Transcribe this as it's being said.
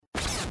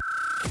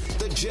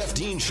Jeff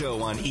Dean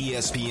Show on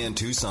ESPN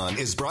Tucson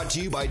is brought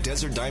to you by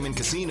Desert Diamond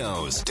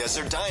Casinos.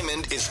 Desert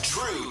Diamond is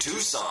true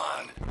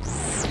Tucson.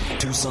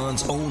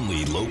 Tucson's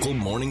only local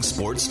morning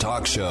sports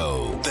talk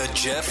show. The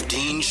Jeff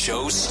Dean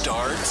Show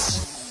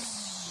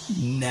starts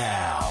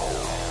now.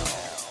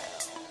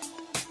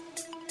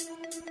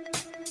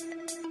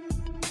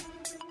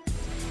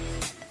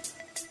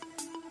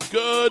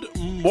 Good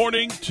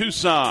morning,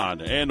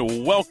 Tucson,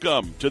 and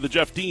welcome to the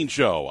Jeff Dean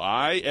Show.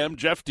 I am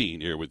Jeff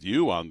Dean here with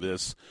you on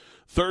this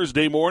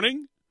Thursday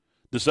morning,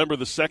 December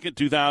the 2nd,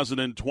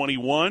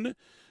 2021.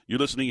 You're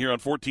listening here on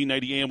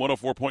 1490 AM,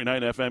 104.9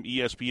 FM,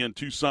 ESPN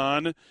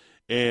Tucson,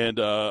 and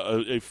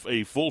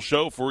a full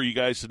show for you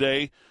guys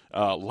today.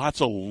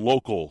 Lots of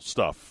local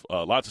stuff,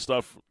 lots of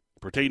stuff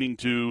pertaining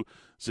to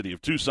City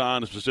of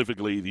Tucson,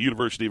 specifically the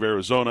University of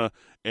Arizona,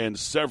 and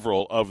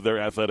several of their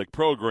athletic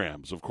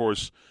programs. Of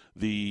course,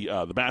 the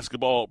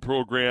basketball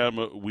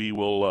program, we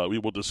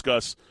will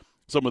discuss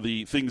some of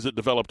the things that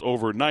developed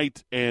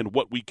overnight and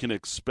what we can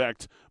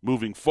expect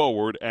moving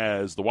forward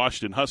as the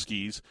Washington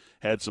Huskies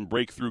had some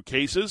breakthrough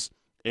cases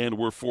and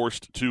were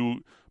forced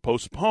to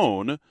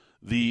postpone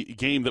the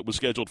game that was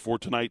scheduled for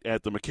tonight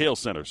at the McHale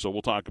Center. So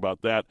we'll talk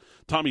about that.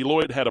 Tommy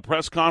Lloyd had a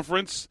press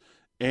conference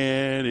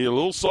and a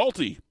little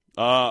salty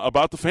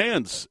about the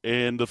fans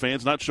and the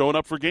fans not showing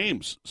up for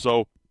games.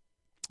 So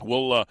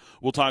we'll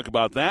talk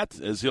about that,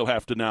 as he'll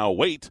have to now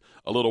wait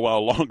a little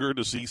while longer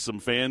to see some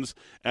fans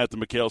at the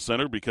McHale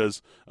Center,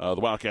 because the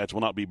Wildcats will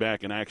not be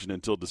back in action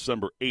until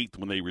December 8th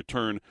when they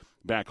return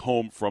back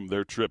home from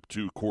their trip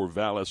to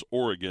Corvallis,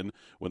 Oregon,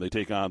 when they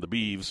take on the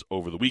Beavs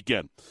over the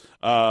weekend.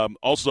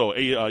 Also,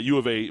 U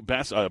of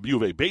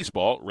A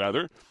baseball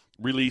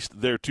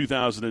released their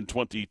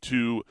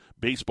 2022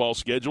 baseball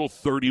schedule,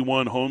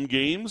 31 home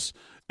games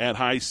at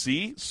High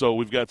C. So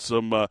we've got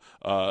some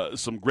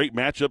great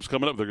matchups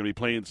coming up. They're going to be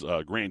playing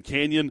Grand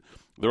Canyon.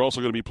 They're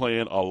also going to be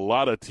playing a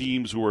lot of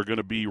teams who are going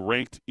to be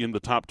ranked in the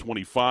top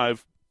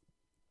 25,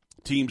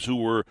 teams who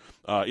were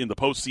in the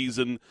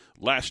postseason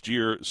last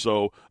year.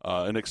 So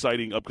an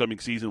exciting upcoming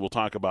season. We'll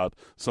talk about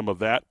some of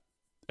that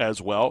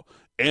as well.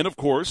 And, of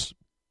course,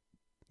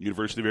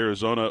 University of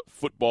Arizona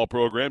football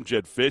program,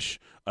 Jedd Fisch,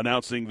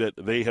 announcing that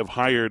they have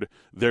hired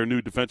their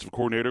new defensive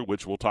coordinator,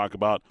 which we'll talk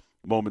about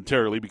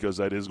momentarily, because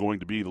that is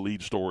going to be the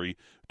lead story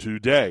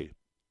today.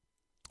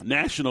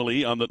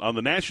 Nationally, on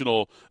the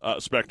national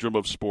spectrum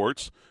of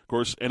sports, of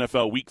course,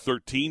 NFL Week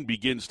 13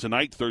 begins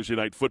tonight, Thursday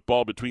night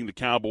football between the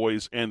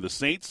Cowboys and the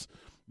Saints.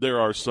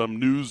 There are some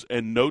news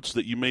and notes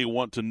that you may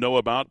want to know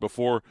about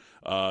before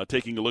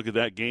taking a look at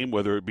that game,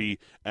 whether it be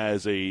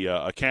as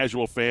a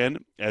casual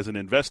fan, as an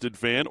invested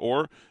fan,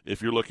 or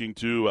if you're looking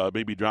to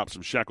maybe drop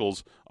some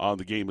shekels on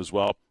the game as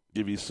well.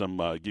 Give you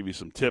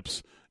some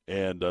tips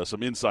and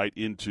some insight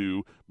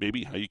into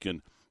maybe how you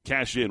can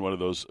cash in one of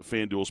those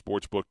FanDuel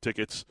Sportsbook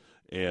tickets,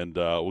 and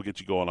we'll get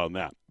you going on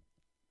that.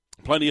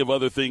 Plenty of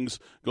other things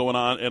going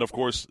on, and, of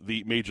course,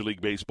 the Major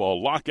League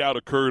Baseball lockout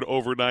occurred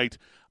overnight.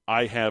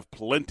 I have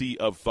plenty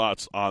of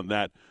thoughts on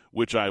that,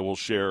 which I will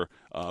share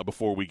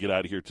before we get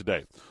out of here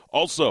today.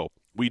 Also,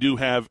 we do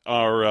have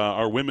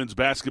our women's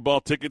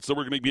basketball tickets that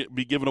we're going to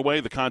be giving away.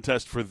 The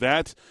contest for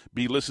that,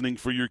 be listening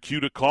for your cue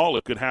to call.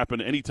 It could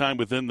happen anytime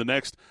within the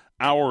next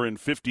hour and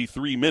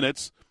 53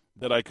 minutes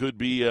that I could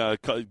be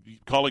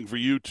calling for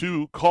you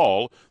to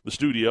call the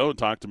studio and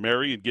talk to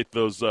Mary and get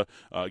those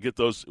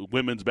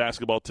women's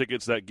basketball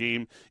tickets. That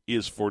game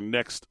is for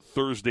next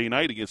Thursday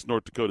night against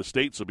North Dakota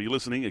State, so be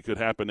listening. It could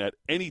happen at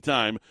any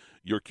time.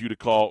 Your cue to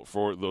call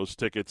for those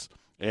tickets.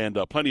 And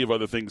plenty of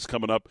other things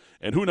coming up.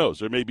 And who knows,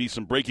 there may be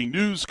some breaking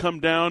news come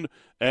down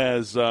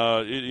as,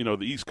 the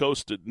East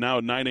Coast at now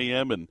 9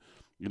 a.m. And,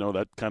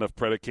 that kind of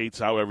predicates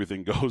how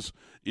everything goes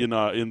in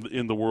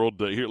the world,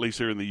 here, at least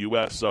here in the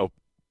U.S. So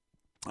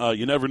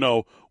you never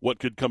know what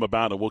could come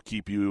about, and we'll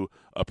keep you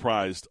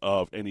apprised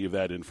of any of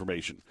that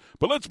information.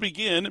 But let's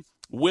begin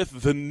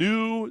with the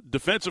new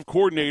defensive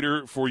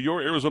coordinator for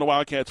your Arizona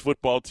Wildcats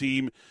football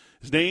team.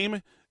 His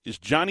name is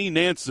Johnny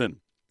Nansen.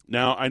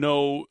 Now, I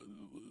know,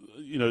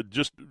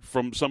 just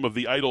from some of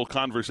the idle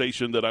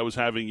conversation that I was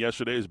having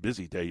yesterday, it was a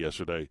busy day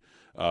yesterday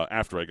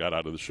after I got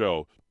out of the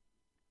show.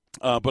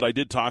 But I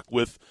did talk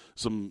with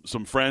some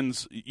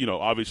friends,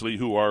 obviously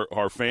who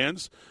are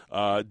fans,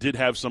 did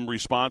have some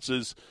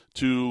responses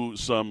to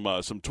some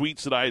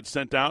tweets that I had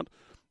sent out.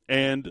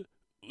 And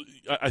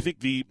I think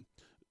the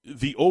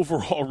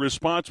overall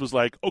response was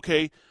like,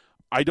 okay,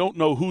 I don't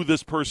know who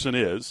this person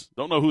is,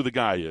 don't know who the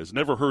guy is,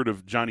 never heard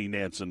of Johnny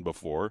Nansen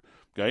before,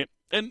 okay?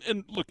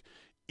 And look,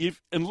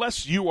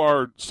 unless you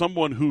are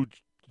someone who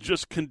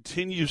just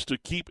continues to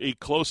keep a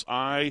close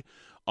eye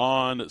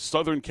on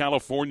Southern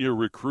California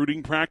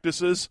recruiting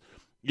practices,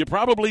 you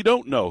probably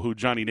don't know who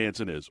Johnny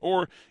Nansen is.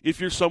 Or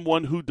if you're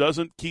someone who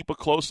doesn't keep a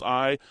close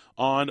eye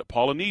on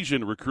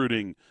Polynesian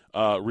recruiting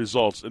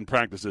results and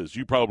practices,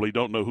 you probably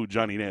don't know who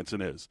Johnny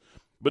Nansen is.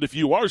 But if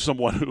you are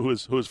someone who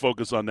is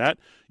focused on that,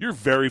 you're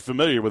very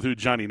familiar with who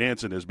Johnny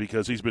Nansen is,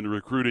 because he's been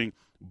recruiting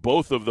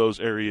both of those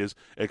areas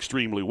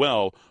extremely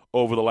well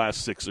over the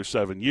last 6 or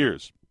 7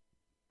 years.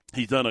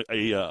 He's done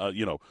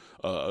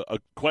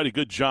quite a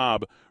good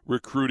job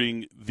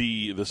recruiting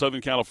the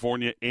Southern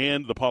California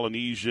and the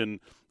Polynesian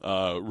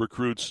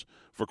recruits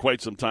for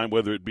quite some time,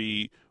 whether it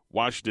be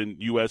Washington,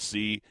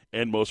 USC,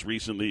 and most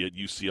recently at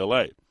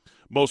UCLA.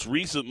 Most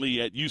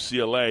recently at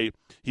UCLA,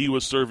 he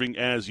was serving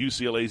as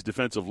UCLA's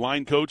defensive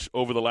line coach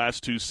over the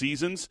last 2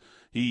 seasons.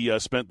 He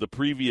spent the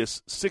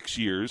previous 6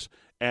 years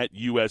at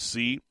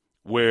USC,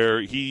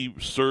 where he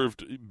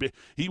served.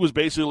 He was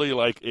basically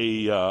like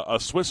a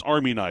Swiss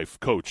Army knife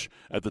coach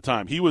at the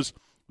time. He was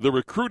the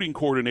recruiting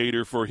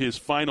coordinator for his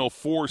final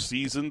 4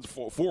 seasons,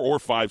 4 or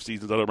 5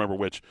 seasons. I don't remember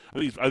which. I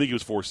think it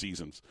was 4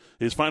 seasons.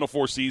 His final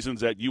 4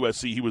 seasons at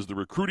USC, he was the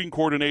recruiting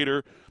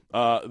coordinator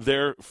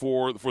there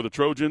for the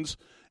Trojans,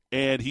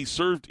 and he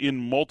served in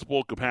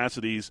multiple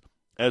capacities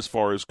as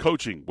far as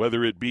coaching,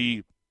 whether it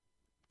be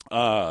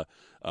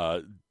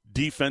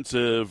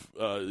defensive,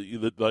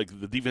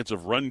 the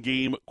defensive run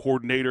game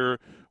coordinator,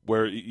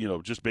 where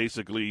just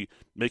basically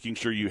making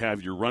sure you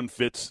have your run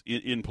fits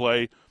in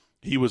play.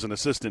 He was an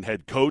assistant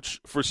head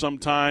coach for some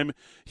time.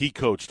 He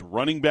coached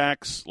running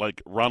backs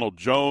like Ronald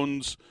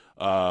Jones.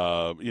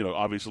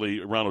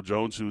 Obviously Ronald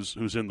Jones,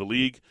 who's in the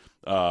league.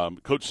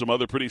 Coached some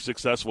other pretty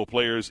successful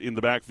players in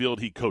the backfield.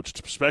 He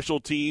coached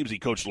special teams. He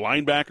coached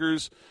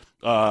linebackers.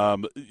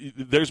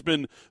 There's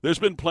been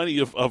plenty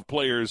of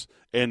players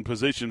and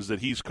positions that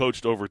he's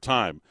coached over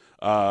time.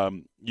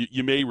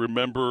 You may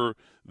remember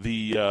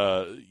the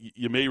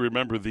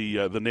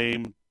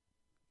name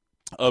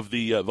of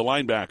the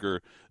linebacker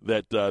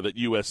that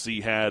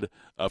USC had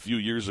a few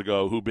years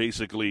ago, who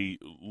basically,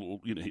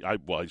 I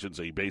shouldn't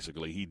say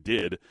basically, he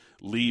did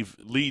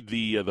lead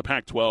the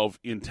Pac-12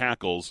 in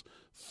tackles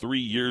 3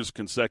 years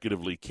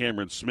consecutively.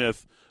 Cameron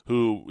Smith,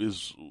 who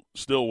is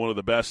still one of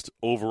the best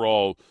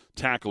overall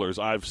tacklers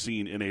I've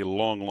seen in a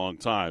long, long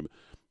time.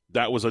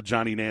 That was a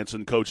Johnny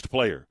Nansen coached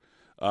player.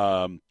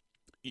 When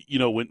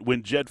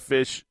Jedd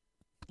Fisch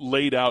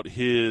laid out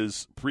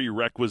his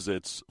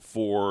prerequisites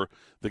for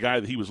the guy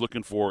that he was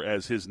looking for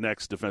as his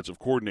next defensive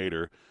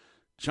coordinator,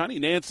 Johnny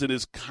Nansen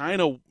is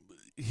kind of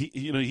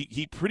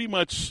he pretty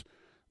much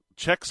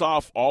checks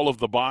off all of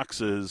the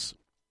boxes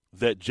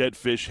that Jedd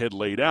Fisch had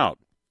laid out.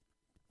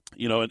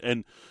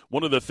 And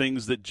one of the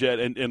things that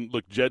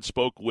Jedd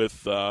spoke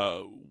with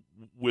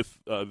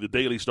the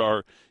Daily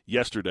Star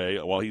yesterday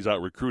while he's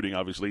out recruiting.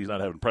 Obviously, he's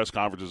not having press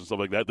conferences and stuff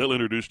like that. They'll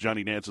introduce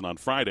Johnny Nansen on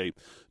Friday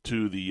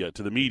to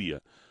the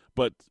media.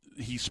 But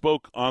he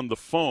spoke on the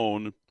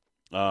phone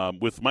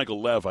with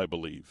Michael Lev, I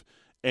believe,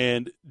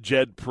 and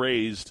Jedd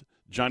praised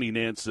Johnny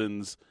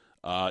Nansen's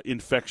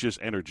infectious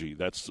energy.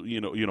 That's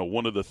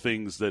one of the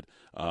things that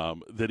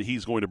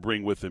he's going to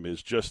bring with him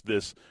is just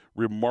this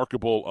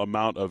remarkable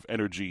amount of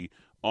energy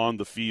on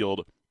the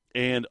field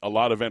and a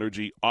lot of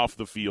energy off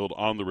the field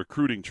on the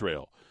recruiting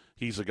trail.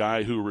 He's a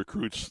guy who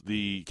recruits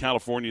the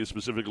California,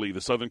 specifically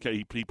the Southern.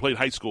 He played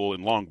high school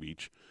in Long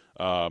Beach,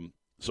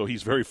 so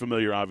he's very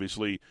familiar,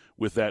 obviously,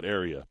 with that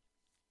area.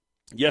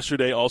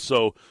 Yesterday,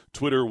 also,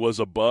 Twitter was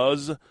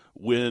abuzz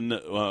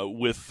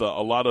with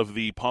a lot of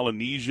the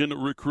Polynesian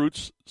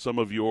recruits. Some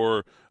of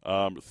your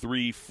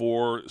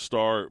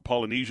 3-4-star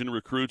Polynesian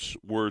recruits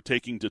were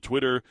taking to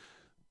Twitter,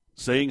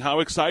 saying how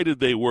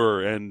excited they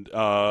were and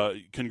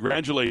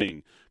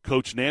congratulating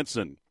Coach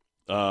Nansen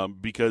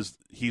because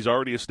he's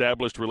already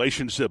established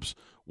relationships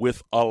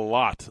with a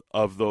lot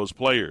of those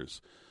players.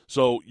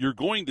 So you're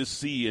going to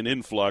see an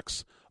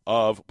influx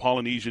of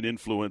Polynesian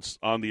influence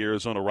on the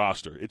Arizona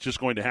roster. It's just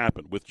going to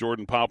happen with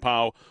Jordan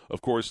Paopao,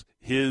 of course,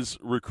 his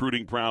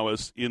recruiting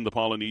prowess in the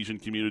Polynesian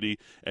community,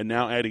 and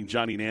now adding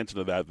Johnny Nansen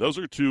to that. Those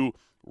are 2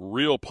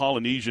 real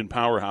Polynesian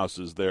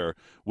powerhouses there,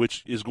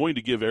 which is going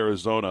to give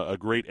Arizona a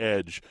great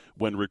edge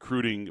when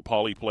recruiting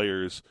poly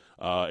players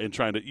and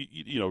trying to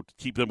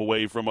keep them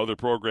away from other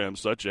programs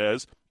such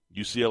as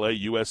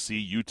UCLA,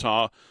 USC,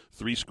 Utah,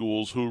 3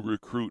 schools who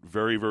recruit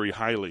very, very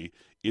highly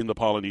in the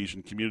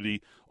Polynesian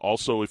community.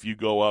 Also, if you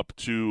go up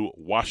to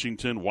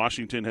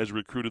Washington has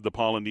recruited the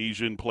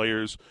Polynesian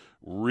players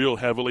real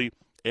heavily,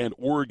 and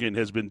Oregon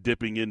has been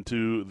dipping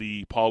into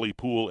the poly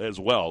pool as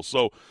well.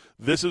 So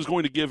this is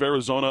going to give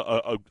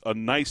Arizona a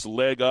nice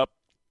leg up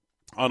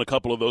on a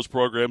couple of those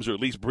programs, or at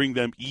least bring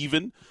them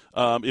even,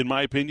 in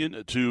my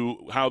opinion,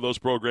 to how those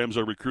programs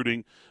are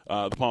recruiting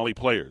the poly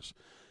players.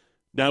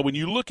 Now, when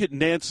you look at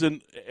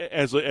Nansen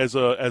as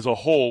a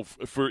whole,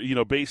 for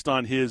based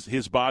on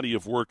his body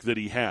of work that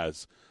he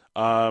has,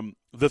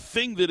 the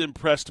thing that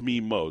impressed me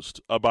most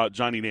about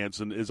Johnny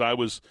Nansen is I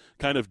was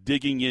kind of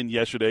digging in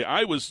yesterday.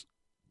 I was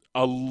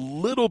a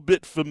little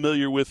bit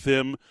familiar with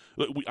him.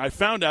 I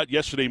found out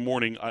yesterday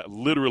morning,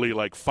 literally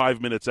like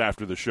 5 minutes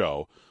after the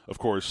show. Of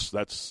course,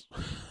 that's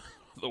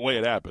the way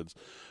it happens.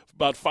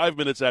 About 5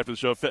 minutes after the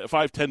show,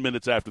 5-10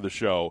 minutes after the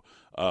show,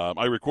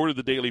 I recorded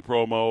the daily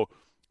promo,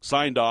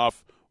 signed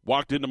off,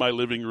 walked into my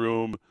living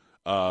room,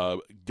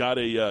 got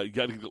a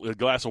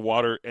glass of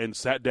water, and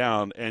sat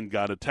down and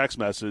got a text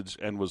message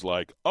and was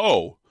like,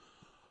 "Oh,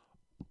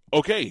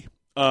 okay."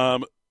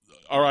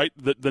 all right,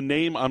 the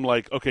name, I'm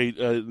like, okay,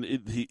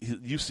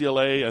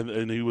 UCLA,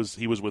 and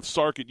he was with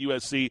Sark at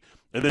USC,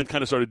 and then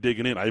kind of started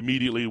digging in. I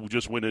immediately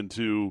just went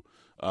into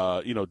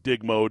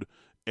dig mode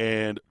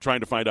and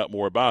trying to find out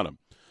more about him.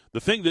 The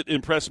thing that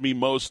impressed me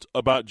most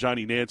about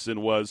Johnny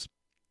Nansen was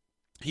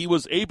he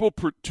was able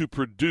to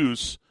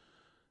produce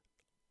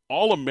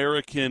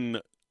all-American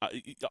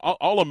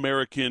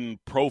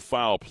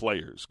profile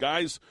players,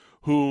 guys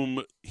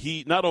whom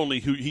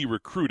he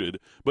recruited,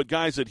 but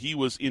guys that he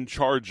was in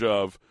charge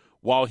of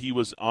while he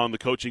was on the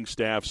coaching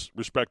staffs,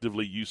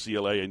 respectively,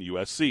 UCLA and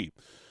USC.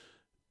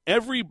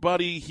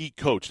 Everybody he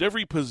coached,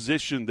 every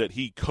position that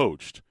he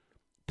coached,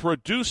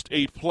 produced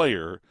a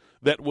player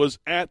that was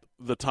at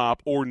the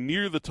top or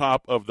near the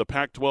top of the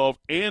Pac-12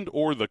 and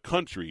or the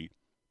country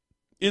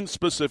in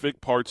specific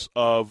parts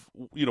of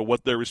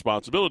what their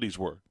responsibilities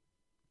were.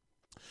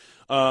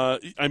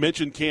 I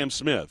mentioned Cam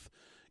Smith.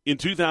 In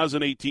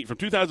 2018, from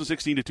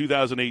 2016 to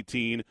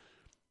 2018,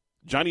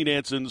 Johnny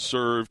Nansen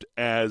served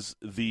as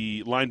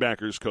the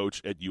linebackers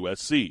coach at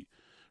USC,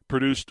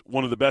 produced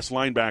one of the best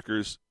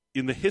linebackers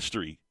in the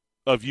history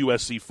of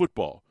USC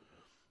football.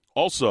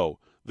 Also,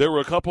 there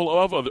were a couple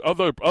of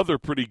other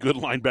pretty good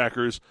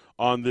linebackers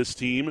on this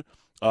team,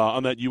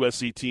 on that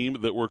USC team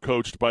that were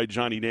coached by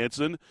Johnny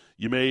Nansen.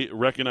 You may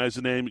recognize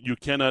the name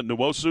Uchenna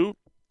Nwosu.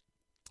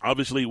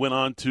 Obviously went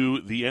on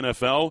to the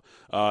NFL.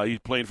 He's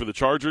playing for the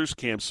Chargers.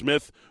 Cam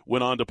Smith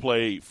went on to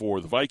play for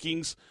the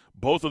Vikings.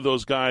 Both of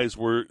those guys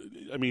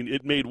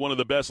it made one of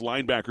the best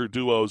linebacker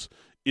duos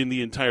in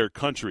the entire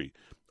country.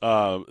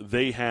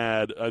 They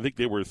had, I think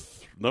they were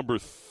number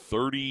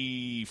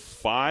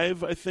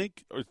 35, I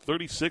think, or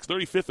 36,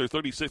 35th or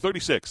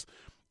 36th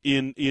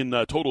in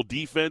total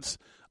defense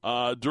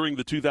during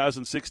the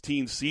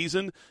 2016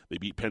 season. They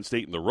beat Penn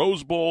State in the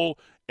Rose Bowl,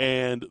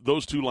 and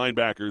those two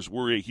linebackers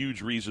were a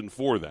huge reason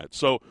for that.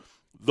 So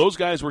those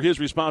guys were his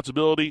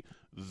responsibility.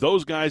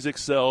 Those guys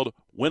excelled,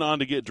 went on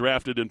to get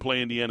drafted and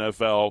play in the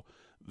NFL.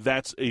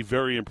 That's a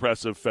very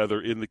impressive feather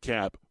in the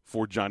cap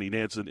for Johnny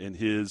Nansen and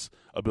his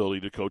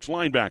ability to coach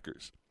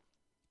linebackers.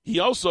 He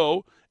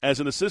also, as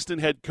an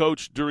assistant head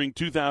coach during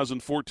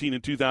 2014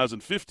 and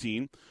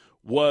 2015,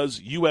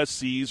 was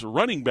USC's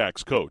running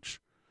backs coach.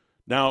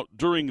 Now,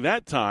 during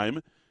that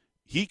time,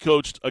 he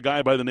coached a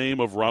guy by the name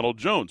of Ronald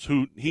Jones,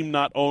 whom he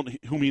not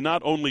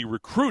only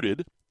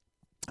recruited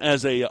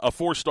as a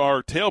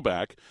four-star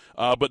tailback,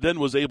 but then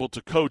was able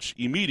to coach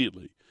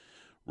immediately.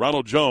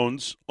 Ronald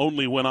Jones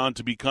only went on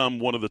to become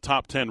one of the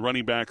top 10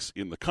 running backs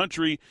in the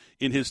country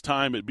in his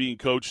time at being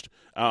coached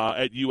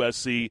at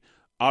USC.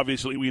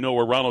 Obviously, we know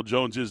where Ronald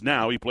Jones is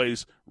now. He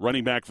plays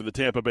running back for the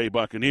Tampa Bay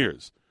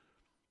Buccaneers.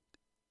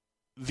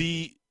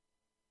 The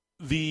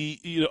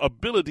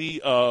ability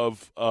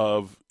of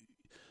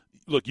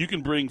look, you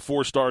can bring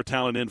 4-star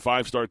talent in,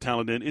 5-star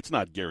talent in. It's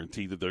not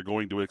guaranteed that they're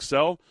going to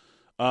excel.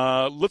 Take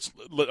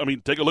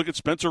a look at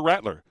Spencer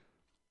Rattler.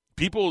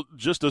 People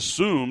just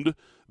assumed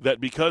that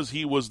because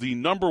he was the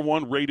number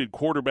 1 rated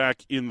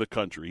quarterback in the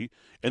country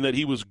and that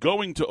he was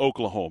going to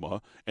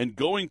Oklahoma and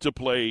going to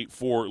play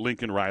for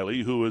Lincoln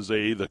Riley, who is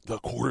the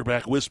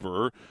quarterback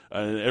whisperer,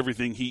 and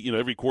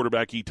every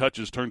quarterback he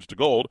touches turns to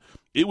gold.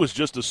 It was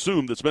just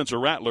assumed that Spencer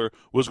Rattler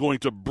was going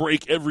to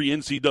break every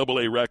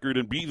NCAA record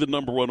and be the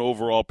number 1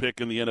 overall pick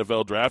in the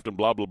NFL draft and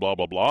blah, blah, blah,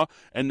 blah, blah.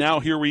 And now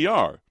here we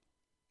are.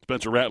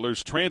 Spencer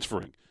Rattler's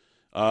transferring.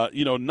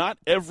 Not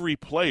every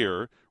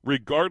player,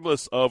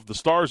 regardless of the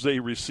stars they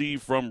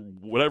receive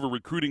from whatever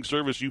recruiting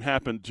service you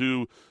happen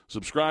to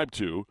subscribe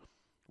to,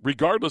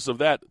 regardless of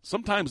that,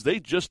 sometimes they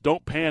just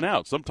don't pan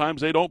out.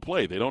 Sometimes they don't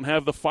play. They don't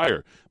have the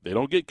fire. They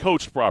don't get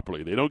coached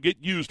properly. They don't get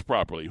used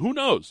properly. Who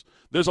knows?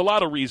 There's a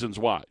lot of reasons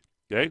why,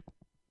 okay?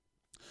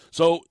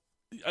 So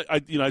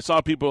I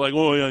saw people like,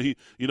 oh, yeah,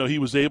 he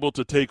was able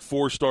to take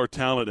 4-star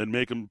talent and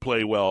make them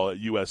play well at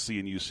USC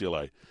and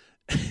UCLA.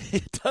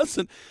 It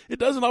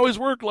doesn't always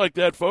work like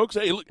that, folks.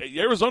 Hey, look,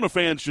 Arizona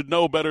fans should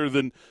know better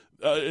than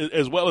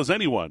as well as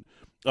anyone.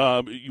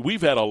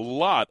 We've had a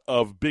lot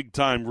of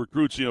big-time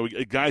recruits,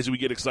 guys who we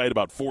get excited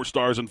about,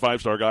 4-stars and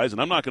 5-star guys,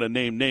 and I'm not going to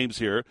name names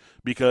here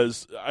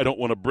because I don't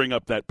want to bring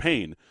up that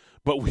pain.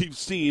 But we've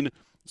seen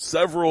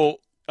several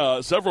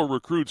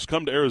recruits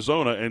come to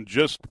Arizona and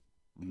just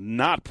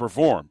not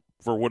perform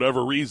for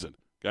whatever reason,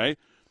 okay?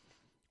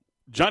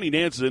 Johnny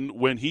Nansen,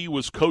 when he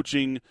was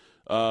coaching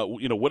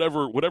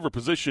whatever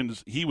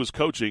positions he was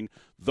coaching,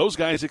 those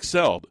guys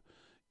excelled.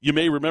 You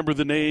may remember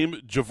the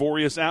name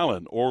Javorius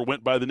Allen, or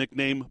went by the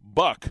nickname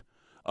Buck.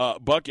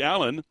 Buck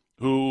Allen,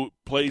 who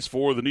plays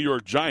for the New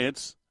York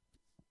Giants,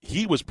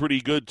 he was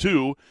pretty good,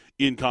 too,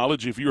 in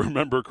college, if you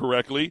remember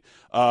correctly.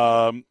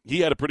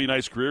 He had a pretty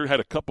nice career, had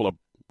a couple of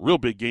real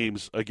big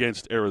games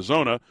against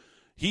Arizona.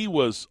 He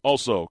was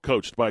also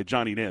coached by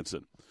Johnny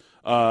Nansen.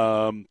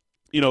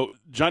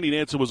 Johnny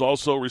Nansen was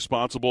also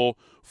responsible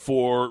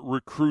for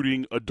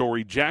recruiting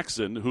Adoree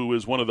Jackson, who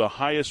is one of the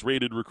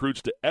highest-rated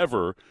recruits to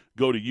ever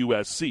go to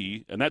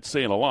USC, and that's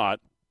saying a lot.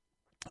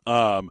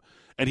 And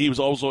he was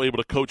also able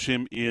to coach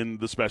him in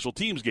the special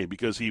teams game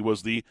because he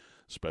was the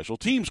special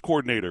teams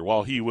coordinator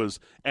while he was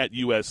at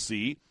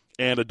USC.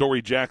 And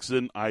Adoree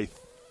Jackson, I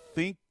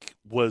think,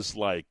 was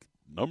like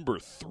number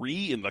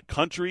 3 in the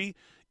country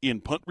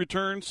in punt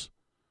returns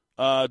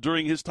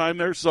during his time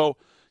there. So,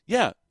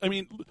 yeah, I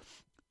mean,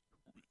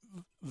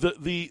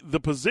 the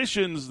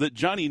positions that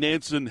Johnny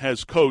Nansen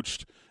has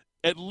coached,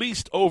 at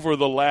least over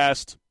the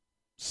last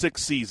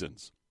 6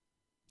 seasons,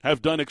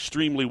 have done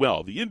extremely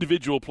well. The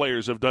individual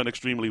players have done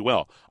extremely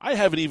well. I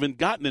haven't even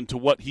gotten into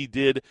what he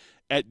did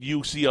at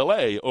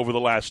UCLA over the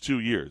last 2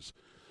 years.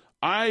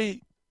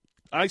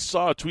 I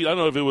saw a tweet. I don't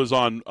know if it was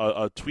on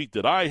a tweet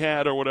that I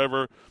had or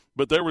whatever,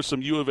 but there were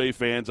some U of A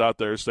fans out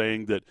there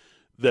saying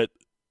that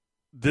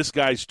this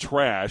guy's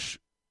trash,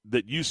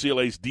 that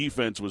UCLA's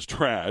defense was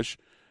trash.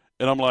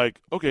 And I'm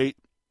like, okay,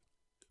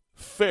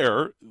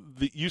 fair.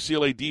 The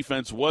UCLA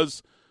defense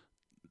was,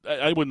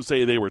 I wouldn't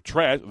say they were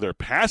trash. Their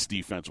pass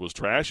defense was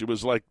trash. It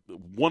was like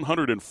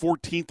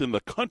 114th in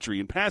the country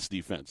in pass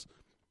defense.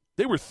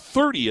 They were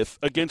 30th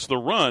against the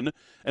run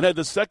and had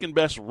the second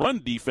best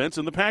run defense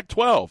in the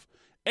Pac-12.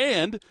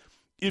 And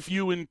if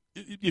you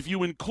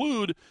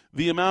include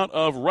the amount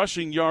of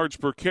rushing yards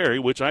per carry,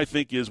 which I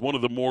think is one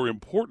of the more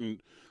important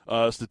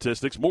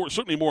statistics,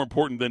 certainly more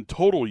important than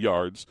total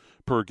yards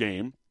per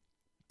game,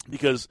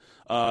 because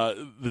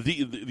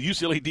the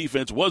UCLA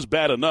defense was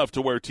bad enough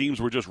to where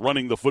teams were just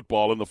running the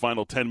football in the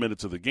final 10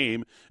 minutes of the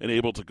game and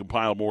able to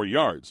compile more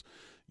yards.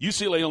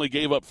 UCLA only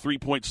gave up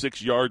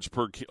 3.6 yards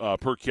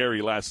per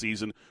carry last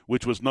season,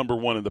 which was number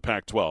 1 in the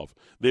Pac-12.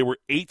 They were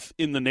 8th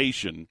in the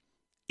nation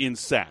in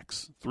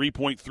sacks,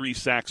 3.3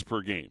 sacks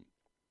per game.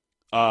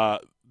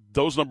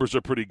 Those numbers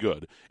are pretty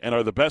good and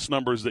are the best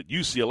numbers that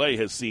UCLA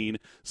has seen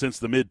since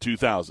the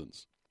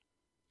mid-2000s.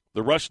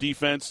 The rush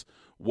defense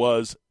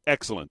was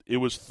excellent. It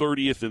was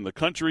 30th in the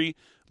country.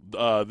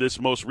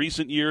 This most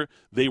recent year,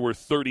 they were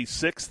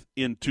 36th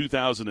in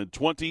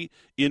 2020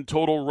 in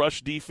total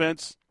rush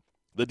defense.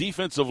 The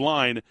defensive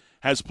line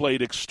has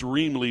played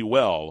extremely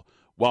well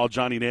while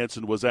Johnny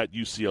Nansen was at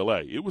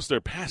UCLA. It was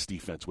their pass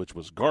defense, which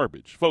was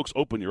garbage. Folks,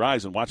 open your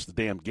eyes and watch the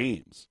damn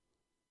games.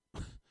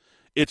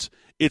 It's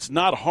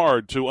not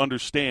hard to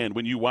understand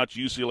when you watch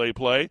UCLA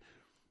play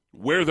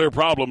where their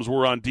problems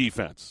were on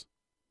defense.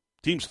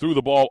 Teams threw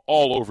the ball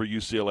all over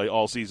UCLA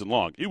all season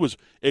long. It was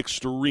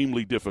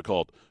extremely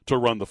difficult to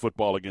run the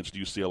football against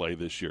UCLA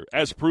this year,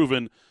 as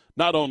proven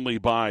not only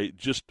by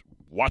just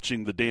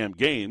watching the damn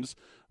games,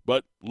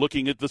 but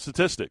looking at the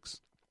statistics.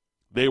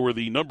 They were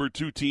the number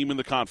 2 team in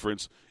the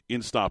conference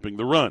in stopping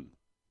the run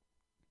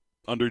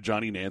under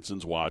Johnny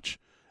Nansen's watch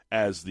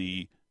as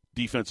the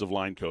defensive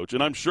line coach.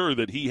 And I'm sure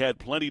that he had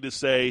plenty to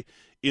say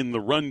in the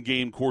run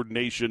game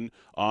coordination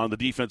on the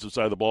defensive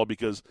side of the ball,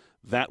 because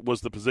that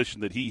was the position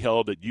that he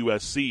held at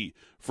USC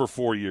for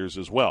 4 years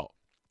as well.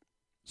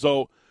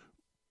 So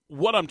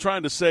what I'm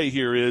trying to say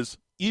here is,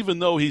 even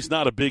though he's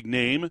not a big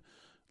name,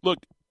 look,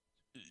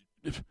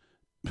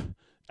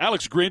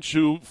 Alex Grinch,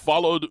 who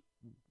followed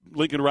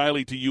Lincoln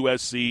Riley to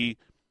USC,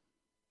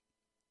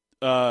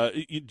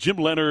 Jim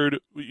Leonard,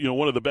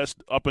 one of the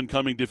best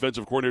up-and-coming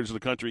defensive coordinators in the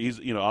country. He's,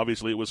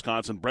 obviously at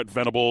Wisconsin. Brett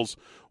Venables,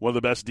 one of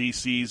the best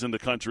DCs in the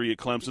country at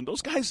Clemson.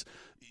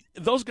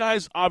 Those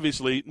guys,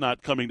 obviously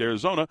not coming to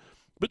Arizona,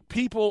 but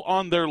people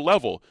on their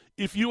level.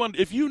 If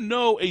you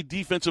know a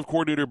defensive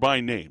coordinator by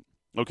name,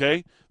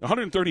 okay,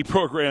 130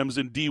 programs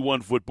in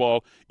D1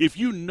 football, if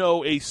you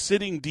know a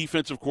sitting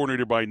defensive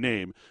coordinator by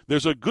name,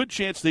 there's a good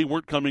chance they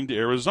weren't coming to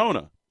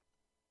Arizona.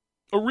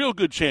 A real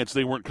good chance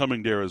they weren't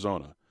coming to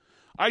Arizona.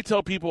 I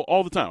tell people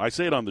all the time. I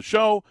say it on the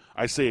show.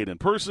 I say it in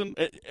person.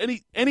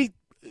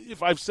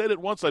 If I've said it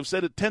once, I've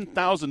said it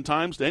 10,000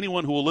 times to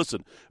anyone who will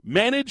listen.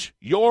 Manage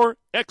your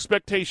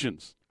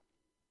expectations.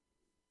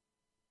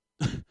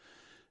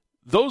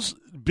 Those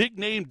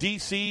big-name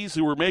DCs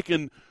who were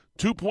making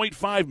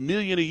 $2.5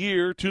 million a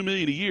year, $2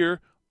 million a year,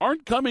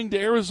 aren't coming to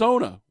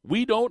Arizona.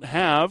 We don't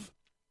have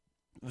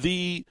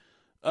the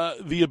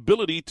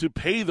ability to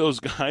pay those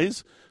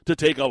guys to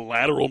take a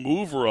lateral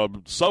move or a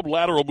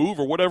sublateral move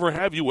or whatever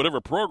have you, whatever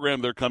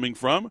program they're coming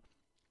from.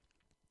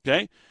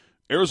 Okay?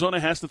 Arizona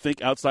has to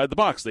think outside the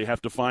box. They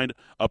have to find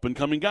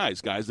up-and-coming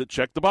guys that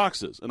check the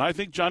boxes. And I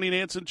think Johnny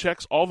Nansen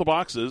checks all the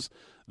boxes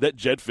that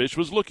Jedd Fisch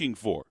was looking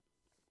for.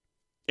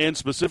 And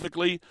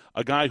specifically,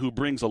 a guy who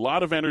brings a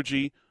lot of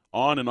energy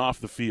on and off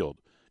the field.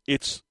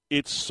 It's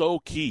so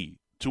key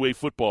to a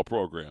football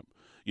program.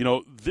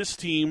 This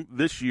team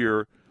this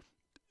year,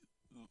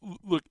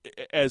 look,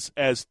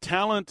 as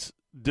talent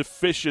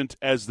deficient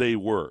as they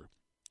were,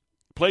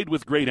 played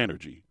with great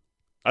energy.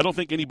 I don't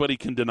think anybody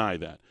can deny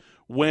that.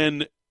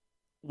 When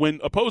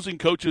opposing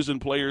coaches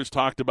and players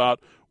talked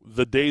about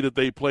the day that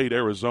they played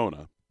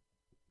Arizona,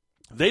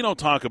 they don't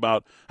talk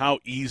about how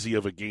easy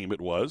of a game it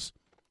was.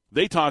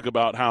 They talk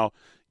about how,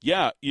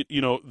 we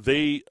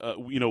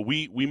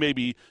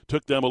maybe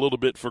took them a little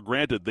bit for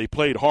granted. They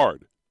played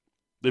hard.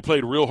 They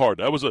played real hard.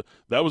 That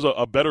was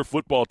a better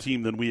football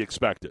team than we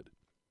expected.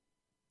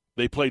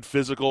 They played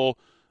physical.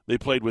 They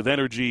played with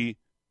energy.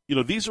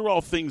 These are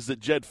all things that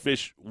Jedd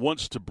Fisch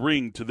wants to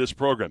bring to this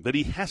program, that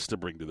he has to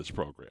bring to this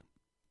program,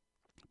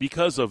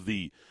 because of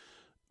the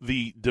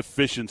the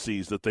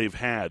deficiencies that they've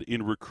had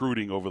in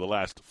recruiting over the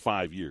last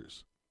 5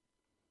 years.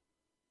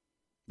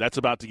 That's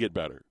about to get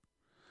better.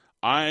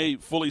 I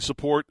fully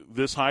support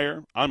this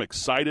hire. I'm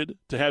excited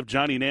to have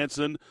Johnny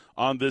Nansen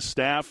on this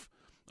staff.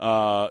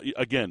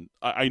 Again,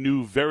 I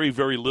knew very,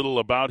 very little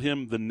about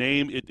him. The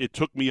name, it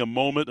took me a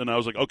moment, and I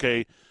was like,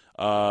 okay,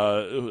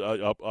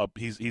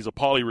 he's a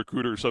Poly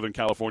recruiter, Southern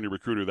California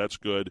recruiter. That's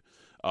good.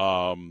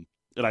 And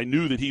I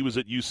knew that he was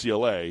at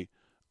UCLA.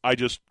 I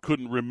just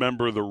couldn't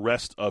remember the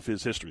rest of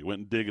his history. Went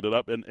and digging it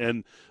up,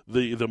 and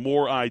the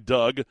more I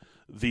dug,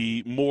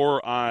 the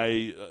more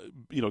I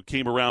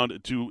came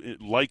around to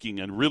liking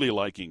and really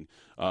liking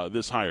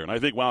this hire. And I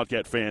think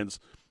Wildcat fans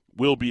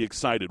will be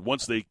excited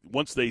once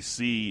they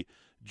see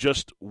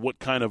just what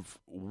kind of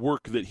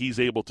work that he's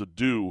able to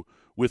do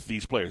with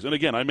these players. And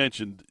again, I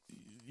mentioned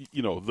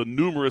the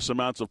numerous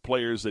amounts of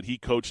players that he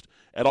coached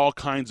at all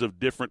kinds of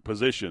different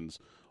positions,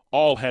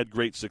 all had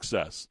great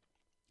success.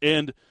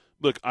 And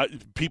look,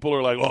 people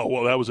are like, oh,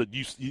 well, that was at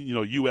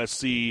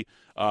USC.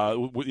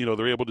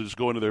 They're able to just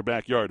go into their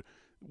backyard.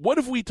 What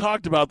have we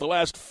talked about the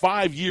last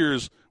 5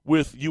 years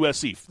with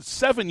USC?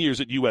 7 years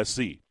at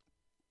USC.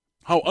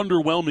 How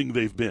underwhelming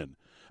they've been.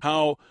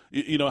 How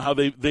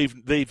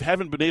they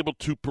haven't been able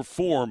to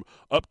perform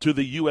up to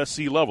the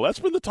USC level. That's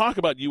been the talk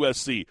about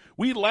USC.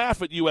 We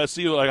laugh at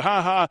USC like,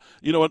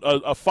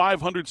 a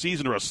 500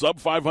 season or a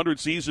sub 500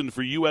 season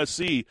for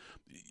USC.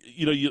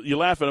 You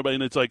laugh at it,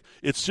 and it's like,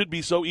 it should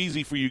be so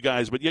easy for you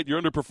guys, but yet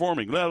you're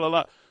underperforming. Blah, blah,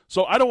 blah.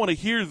 So I don't want to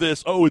hear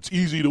this, oh, it's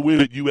easy to win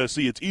at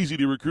USC. It's easy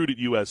to recruit at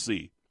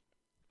USC.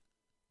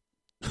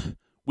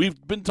 We've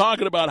been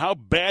talking about how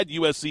bad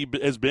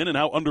USC has been and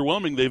how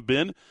underwhelming they've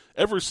been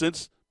ever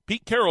since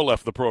Pete Carroll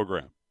left the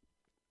program.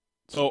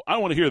 So I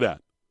don't want to hear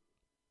that.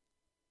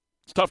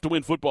 It's tough to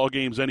win football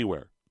games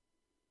anywhere.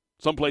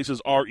 Some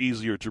places are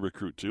easier to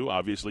recruit to.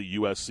 Obviously,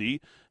 USC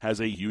has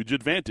a huge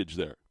advantage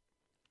there.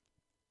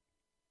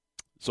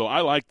 So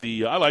I like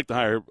the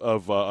hire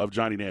of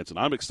Johnny Nansen.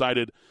 I'm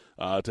excited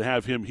to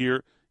have him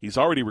here. He's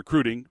already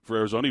recruiting for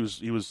Arizona.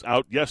 He was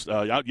out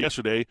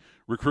yesterday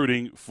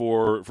recruiting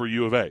for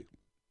U of A.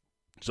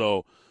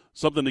 So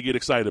something to get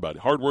excited about.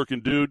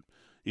 Hard-working dude.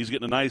 He's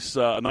getting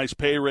a nice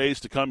pay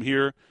raise to come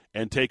here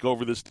and take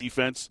over this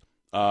defense.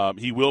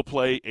 He will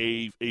play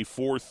a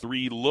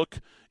 4-3 look.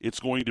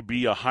 It's going to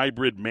be a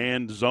hybrid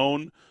man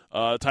zone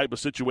type of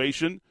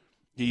situation.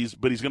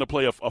 But he's going to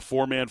play a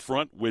 4-man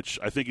front, which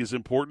I think is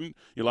important.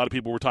 A lot of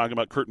people were talking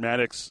about Kurt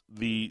Maddox,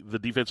 the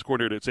defensive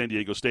coordinator at San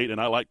Diego State, and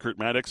I like Kurt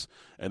Maddox,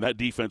 and that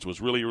defense was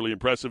really, really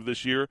impressive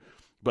this year.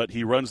 But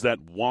he runs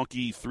that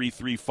wonky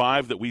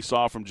 3-3-5 that we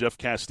saw from Jeff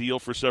Castile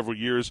for several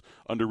years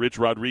under Rich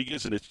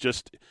Rodriguez, and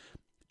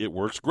it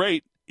works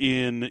great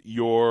in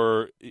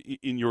your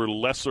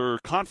lesser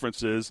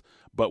conferences,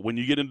 but when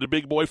you get into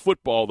big boy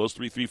football, those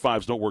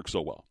 3-3-5s don't work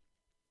so well.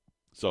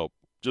 So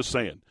just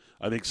saying.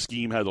 I think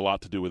scheme has a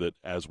lot to do with it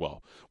as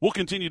well. We'll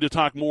continue to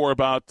talk more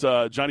about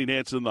Johnny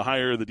Nansen, the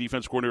hire, the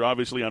defense coordinator.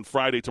 Obviously, on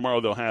Friday,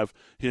 tomorrow, they'll have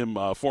him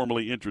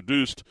formally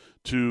introduced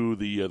to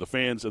the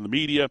fans and the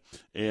media,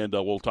 and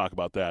we'll talk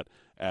about that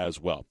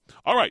as well.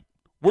 All right,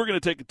 we're going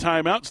to take a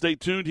timeout. Stay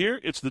tuned here.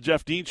 It's the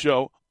Jeff Dean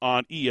Show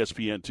on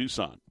ESPN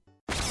Tucson.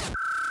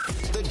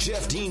 The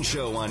Jeff Dean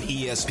Show on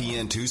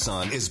ESPN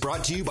Tucson is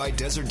brought to you by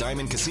Desert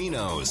Diamond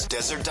Casinos.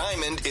 Desert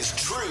Diamond is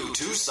true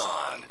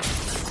Tucson.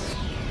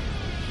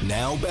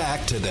 Now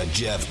back to the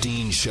Jeff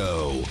Dean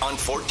Show on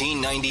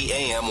 1490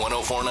 AM,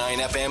 104.9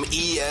 FM,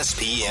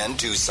 ESPN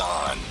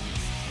Tucson.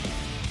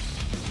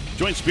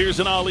 Join Spears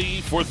and Ali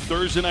for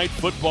Thursday Night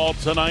Football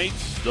tonight.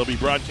 They'll be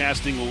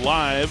broadcasting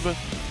live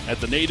at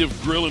the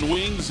Native Grill and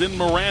Wings in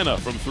Marana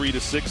from 3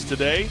 to 6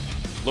 today.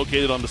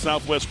 Located on the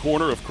southwest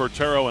corner of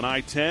Cortero and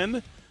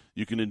I-10.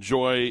 You can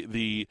enjoy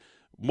the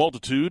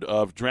multitude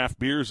of draft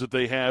beers that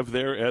they have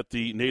there at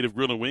the Native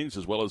Grill and Wings,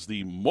 as well as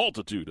the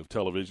multitude of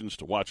televisions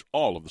to watch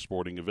all of the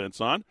sporting events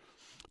on.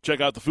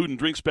 Check out the food and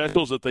drink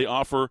specials that they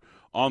offer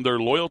on their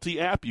loyalty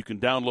app. You can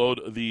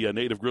download the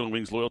Native Grill and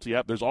Wings loyalty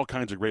app. There's all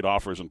kinds of great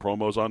offers and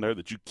promos on there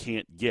that you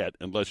can't get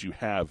unless you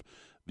have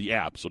the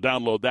app. So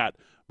download that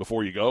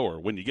before you go or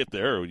when you get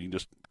there, or you can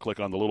just click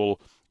on the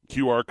little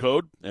QR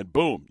code, and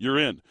boom, you're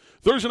in.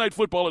 Thursday Night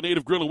Football at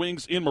Native Grill and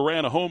Wings in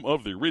Marana, home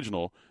of the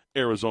original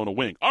Arizona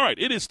Wing. All right,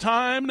 it is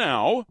time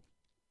now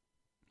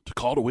to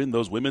call to win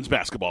those women's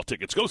basketball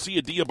tickets. Go see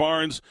Adia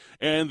Barnes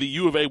and the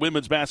U of A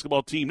women's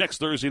basketball team next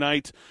Thursday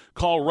night.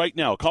 Call right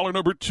now. Caller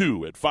number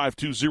 2 at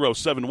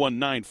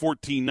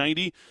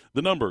 520-719-1490.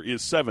 The number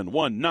is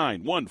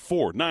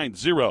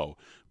 719-1490.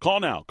 Call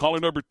now. Caller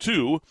number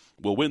 2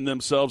 will win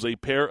themselves a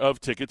pair of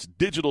tickets,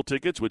 digital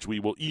tickets, which we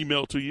will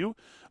email to you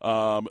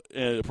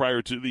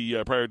prior to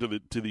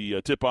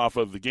the tip-off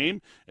of the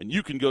game, and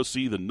you can go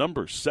see the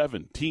number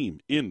 7 team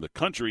in the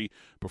country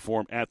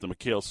perform at the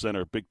McHale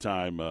Center. Big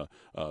time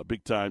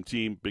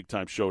team, big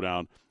time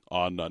showdown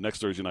on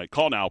next Thursday night.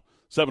 Call now,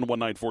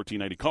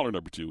 719-1490. Caller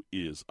number 2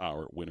 is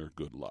our winner.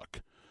 Good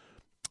luck.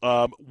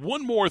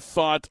 One more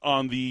thought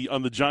on the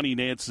Johnny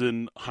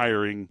Nansen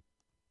hiring.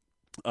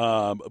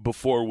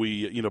 before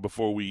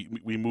we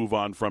move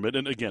on from it.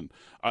 And again,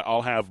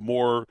 I'll have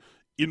more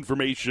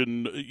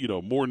information,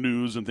 more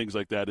news and things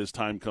like that as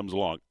time comes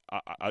along.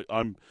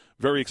 I'm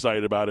very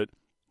excited about it.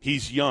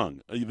 He's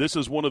young. This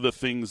is one of the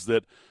things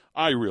that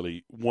I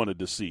really wanted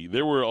to see.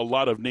 There were a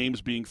lot of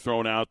names being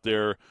thrown out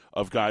there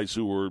of guys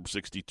who were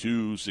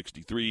 62,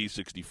 63,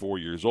 64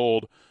 years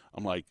old.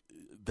 I'm like,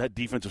 that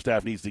defensive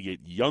staff needs to get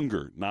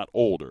younger, not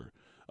older.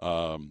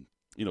 Don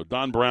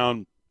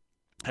Brown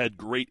had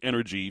great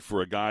energy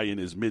for a guy in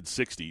his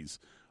mid-60s,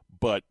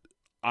 but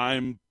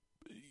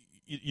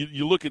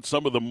you look at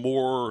some of the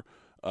more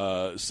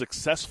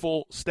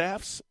successful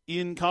staffs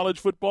in college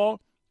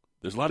football,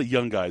 there's a lot of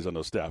young guys on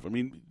those staff. I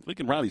mean,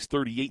 Lincoln Riley's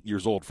 38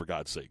 years old, for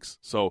God's sakes.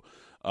 So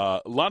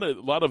a lot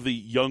of the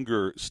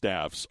younger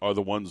staffs are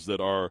the ones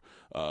that are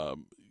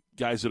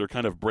guys that are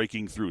kind of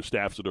breaking through,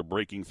 staffs that are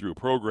breaking through,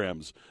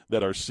 programs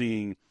that are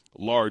seeing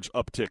large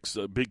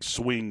upticks, big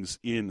swings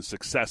in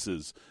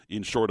successes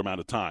in short amount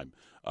of time.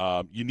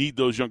 You need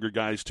those younger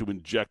guys to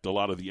inject a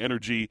lot of the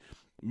energy,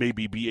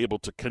 maybe be able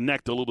to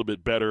connect a little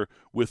bit better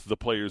with the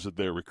players that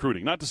they're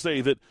recruiting. Not to say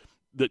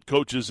that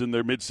coaches in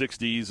their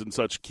mid-60s and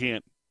such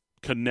can't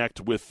connect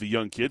with the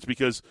young kids,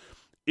 because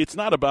it's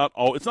not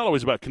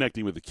always about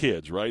connecting with the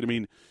kids, right? I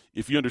mean,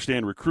 if you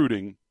understand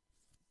recruiting,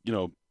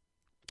 I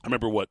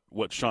remember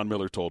what Sean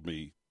Miller told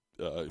me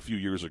a few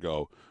years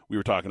ago. We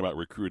were talking about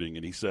recruiting,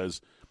 and he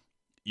says,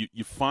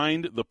 you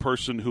find the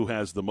person who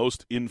has the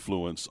most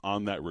influence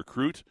on that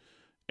recruit,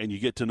 and you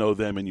get to know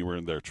them and you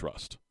earn their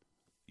trust.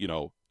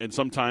 And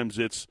sometimes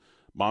it's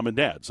mom and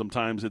dad.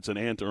 Sometimes it's an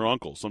aunt or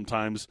uncle.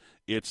 Sometimes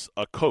it's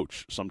a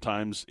coach.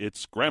 Sometimes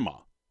it's grandma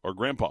or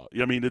grandpa.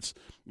 I mean, it's,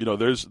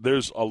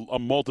 there's a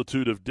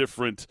multitude of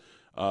different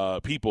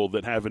people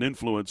that have an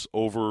influence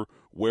over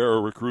where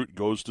a recruit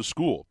goes to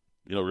school.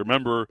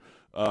 Remember,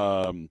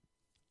 oh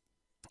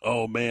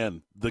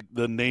man,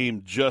 the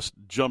name just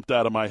jumped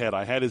out of my head.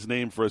 I had his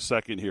name for a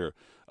second here.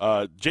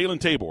 Jalen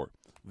Tabor,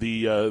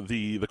 the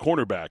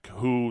cornerback,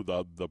 who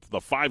the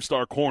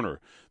 5-star corner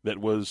that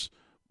was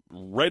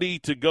ready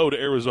to go to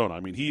Arizona.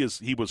 I mean,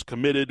 he was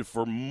committed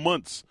for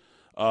months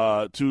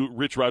to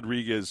Rich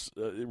Rodriguez's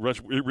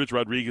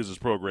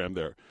program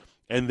there.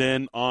 And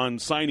then on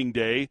signing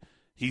day,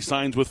 he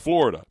signs with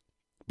Florida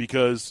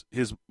because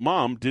his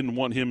mom didn't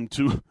want him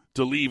to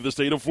leave the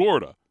state of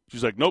Florida.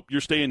 She's like, nope,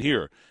 you're staying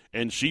here.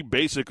 And she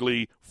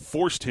basically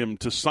forced him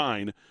to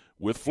sign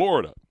with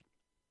Florida.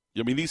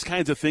 I mean, these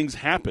kinds of things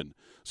happen.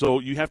 So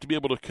you have to be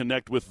able to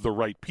connect with the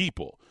right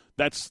people.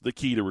 That's the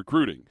key to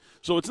recruiting.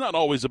 So it's not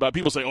always about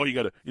people say, oh, you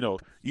got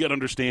to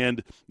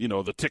understand, the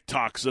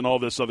TikToks and all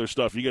this other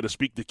stuff. You got to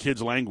speak the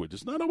kids' language.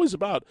 It's not always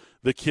about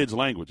the kids'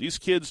 language. These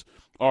kids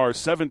are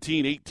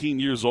 17, 18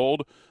 years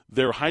old.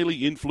 They're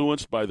highly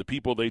influenced by the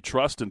people they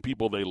trust and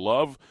people they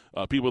love,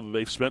 people that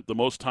they've spent the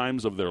most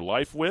times of their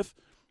life with.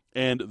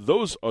 And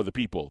those are the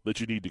people that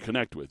you need to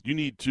connect with. You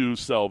need to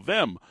sell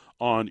them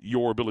on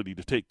your ability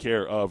to take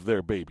care of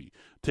their baby,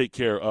 take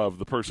care of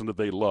the person that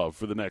they love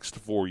for the next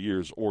 4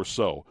 years or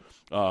so,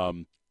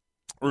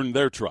 earn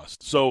their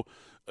trust. So,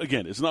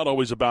 again, it's not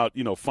always about,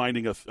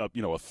 finding a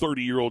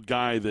 30-year-old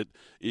guy that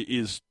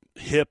is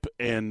hip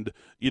and,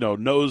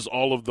 knows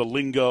all of the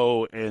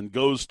lingo and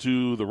goes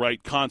to the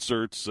right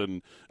concerts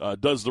and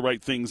does the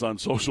right things on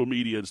social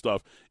media and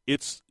stuff.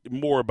 It's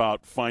more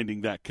about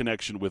finding that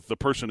connection with the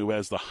person who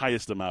has the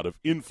highest amount of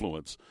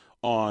influence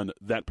on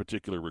that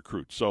particular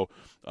recruit. So,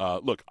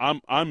 look,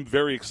 I'm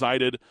very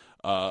excited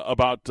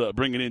about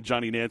bringing in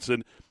Johnny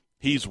Nansen.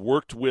 He's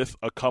worked with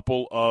a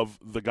couple of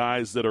the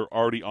guys that are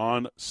already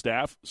on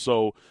staff.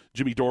 So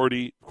Jimmy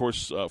Doherty, of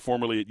course,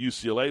 formerly at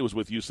UCLA, was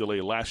with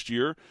UCLA last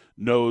year,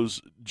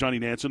 knows Johnny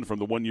Nansen from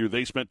the 1 year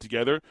they spent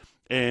together.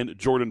 And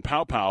Jordan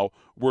Paopao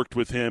worked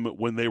with him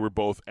when they were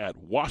both at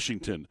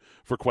Washington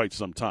for quite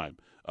some time.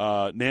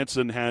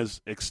 Nansen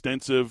has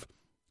extensive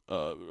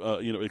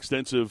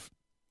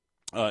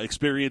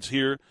experience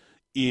here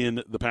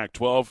in the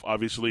Pac-12.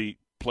 Obviously,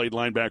 played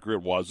linebacker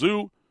at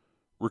Wazoo,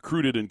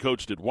 recruited and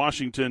coached at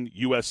Washington,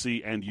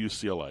 USC, and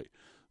UCLA.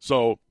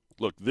 So,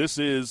 look, this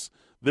is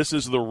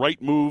the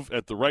right move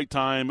at the right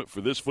time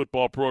for this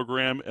football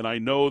program, and I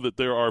know that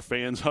there are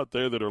fans out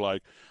there that are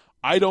like,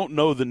 I don't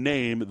know the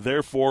name,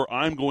 therefore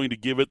I'm going to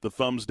give it the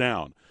thumbs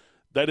down.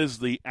 That is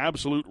the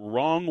absolute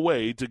wrong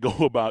way to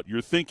go about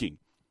your thinking.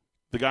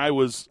 The guy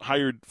was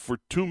hired for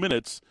 2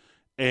 minutes,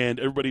 and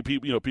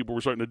people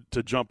were starting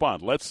to jump on.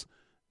 Let's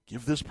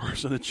give this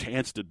person a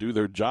chance to do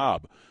their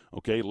job,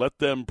 okay? Let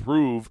them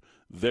prove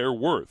their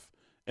worth.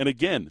 And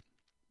again,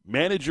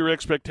 manage your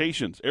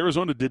expectations.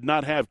 Arizona did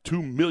not have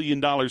 $2 million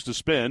to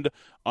spend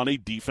on a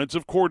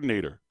defensive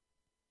coordinator.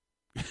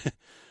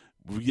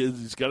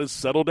 He's got to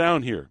settle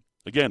down here.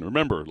 Again,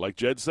 remember, like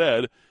Jed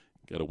said,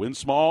 got to win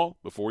small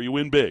before you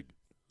win big.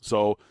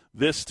 So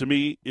this, to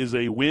me, is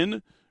a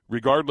win,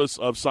 regardless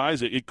of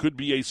size. It could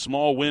be a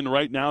small win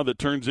right now that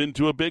turns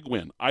into a big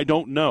win. I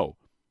don't know.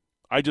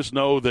 I just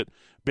know that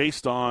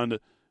based on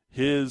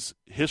his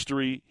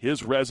history,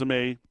 his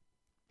resume,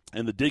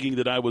 and the digging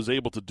that I was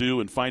able to do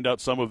and find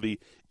out some of the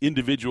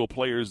individual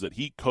players that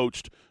he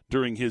coached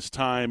during his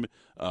time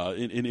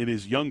in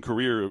his young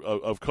career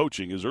of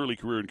coaching, his early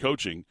career in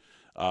coaching,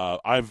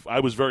 I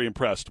was very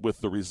impressed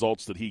with the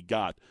results that he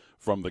got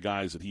from the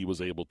guys that he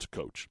was able to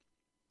coach.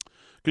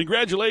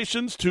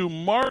 Congratulations to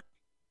Mark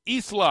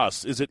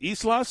Islas. Is it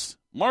Islas?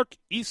 Mark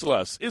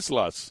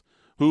Islas,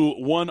 who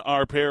won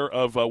our pair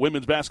of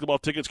women's basketball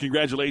tickets.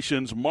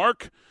 Congratulations,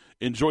 Mark.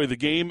 Enjoy the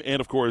game, and,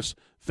 of course,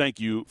 thank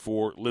you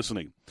for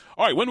listening.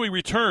 All right, when we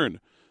return,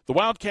 the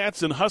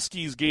Wildcats and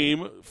Huskies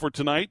game for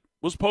tonight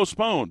was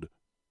postponed.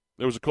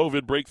 There was a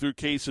COVID breakthrough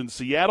case in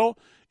Seattle.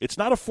 It's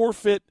not a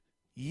forfeit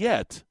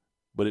yet,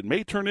 but it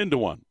may turn into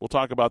one. We'll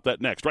talk about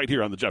that next, right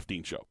here on The Jeff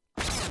Dean Show.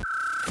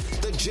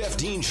 The Jeff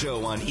Dean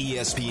Show on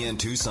ESPN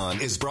Tucson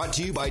is brought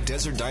to you by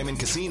Desert Diamond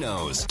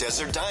Casinos.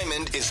 Desert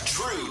Diamond is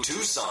true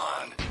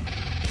Tucson.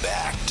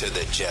 Back to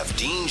the Jeff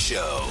Dean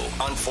Show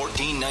on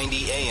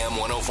 1490 AM,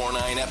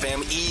 104.9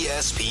 FM,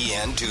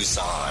 ESPN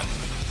Tucson.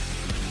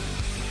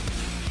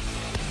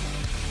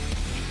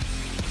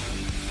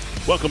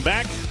 Welcome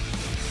back.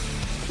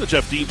 The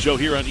Jeff Dean Show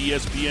here on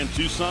ESPN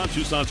Tucson,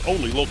 Tucson's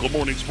only local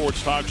morning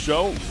sports talk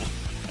show.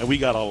 And we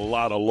got a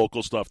lot of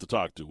local stuff to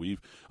talk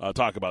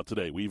about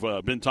today. We've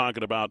been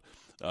talking about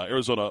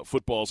Arizona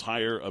football's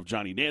hire of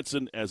Johnny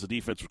Nansen as a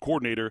defensive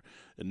coordinator.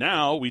 And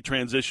now we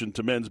transition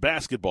to men's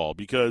basketball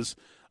because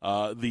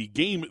the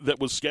game that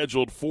was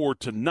scheduled for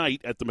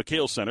tonight at the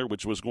McHale Center,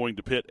 which was going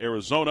to pit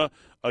Arizona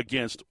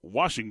against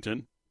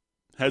Washington,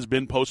 has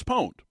been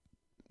postponed.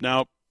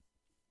 Now,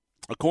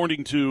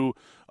 according to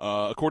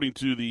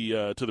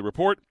the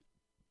report,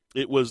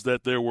 it was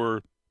that there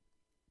were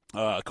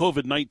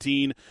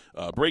COVID-19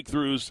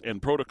 breakthroughs and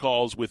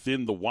protocols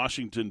within the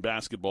Washington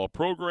basketball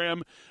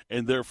program,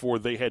 and therefore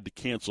they had to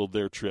cancel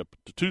their trip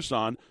to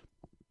Tucson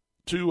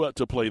to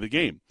play the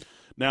game.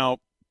 Now,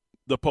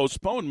 the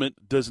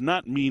postponement does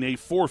not mean a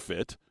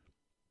forfeit,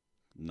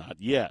 not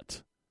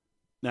yet.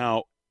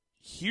 Now,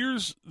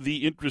 here's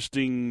the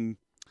interesting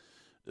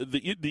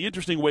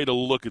way to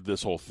look at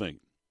this whole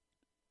thing.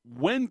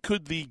 When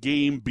could the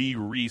game be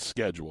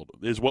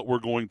rescheduled is what we're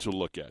going to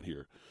look at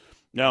here.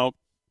 Now,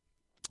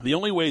 the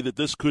only way that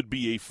this could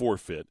be a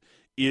forfeit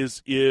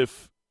is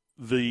if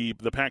the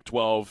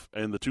Pac-12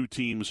 and the two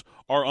teams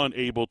are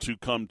unable to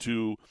come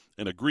to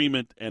an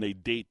agreement and a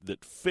date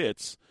that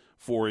fits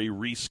for a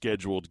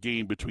rescheduled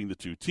game between the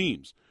two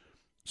teams.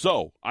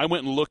 So I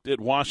went and looked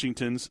at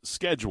Washington's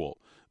schedule.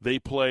 They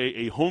play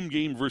a home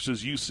game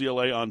versus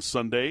UCLA on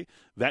Sunday.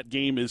 That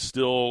game is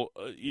still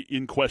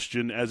in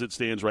question as it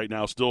stands right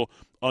now, still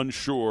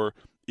unsure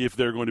if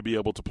they're going to be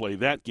able to play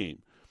that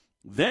game.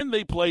 Then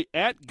they play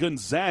at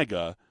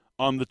Gonzaga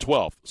on the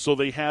 12th. So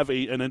they have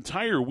an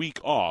entire week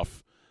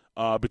off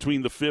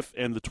between the 5th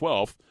and the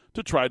 12th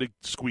to try to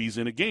squeeze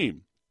in a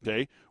game,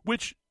 okay?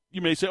 Which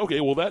you may say,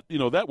 okay, well, that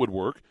would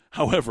work.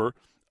 However,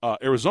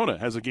 Arizona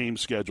has a game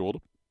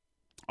scheduled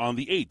on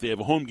the 8th. They have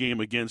a home game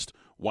against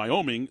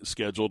Wyoming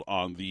scheduled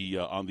on the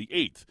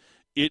 8th.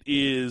 It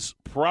is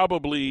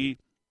probably,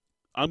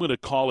 I'm going to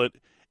call it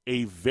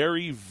a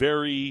very,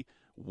 very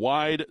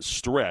wide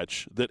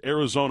stretch that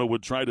Arizona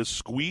would try to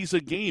squeeze a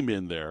game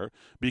in there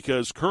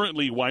because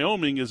currently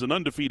Wyoming is an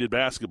undefeated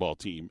basketball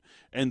team,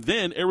 and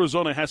then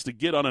Arizona has to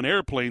get on an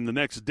airplane the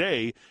next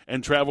day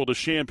and travel to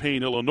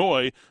Champaign,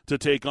 Illinois to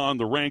take on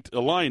the ranked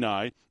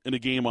Illini in a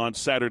game on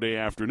Saturday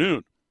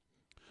afternoon.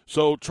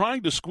 So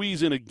trying to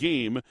squeeze in a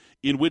game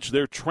in which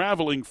they're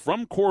traveling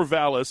from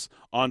Corvallis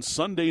on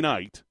Sunday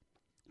night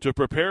to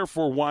prepare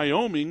for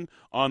Wyoming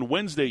on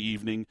Wednesday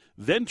evening,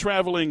 then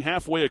traveling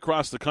halfway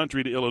across the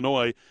country to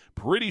Illinois,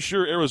 pretty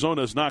sure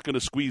Arizona is not going to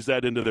squeeze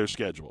that into their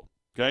schedule.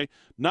 Okay,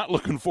 not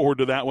looking forward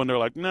to that one. They're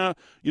like, nah,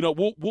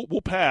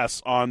 we'll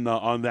pass on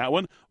that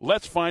one.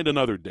 Let's find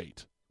another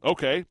date.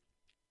 Okay,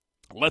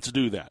 let's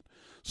do that.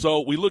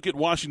 So we look at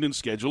Washington's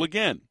schedule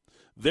again.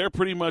 They're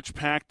pretty much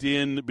packed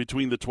in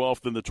between the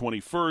 12th and the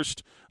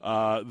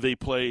 21st. They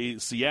play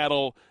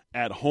Seattle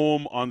at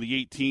home on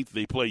the 18th.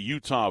 They play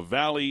Utah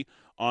Valley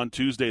on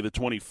Tuesday the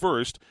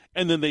 21st,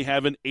 and then they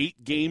have an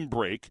 8-game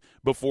break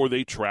before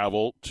they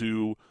travel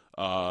to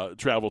the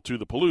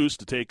Palouse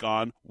to take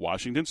on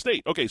Washington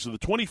State. Okay, so the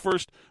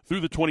 21st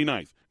through the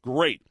 29th.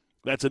 Great.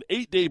 That's an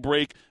 8-day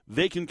break.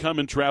 They can come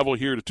and travel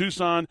here to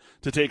Tucson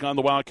to take on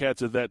the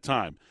Wildcats at that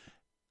time.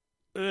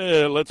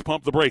 Let's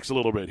pump the brakes a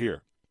little bit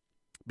here,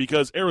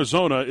 because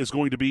Arizona is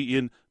going to be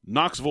in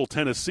Knoxville,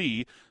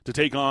 Tennessee to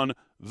take on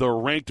the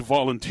ranked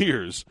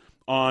Volunteers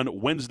on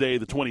Wednesday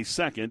the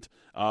 22nd,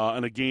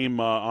 and a game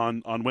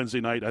on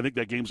Wednesday night. I think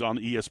that game's on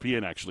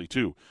ESPN actually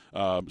too,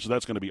 so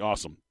that's going to be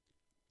awesome.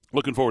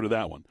 Looking forward to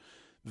that one.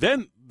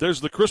 Then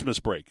there's the Christmas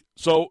break.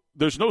 So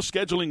there's no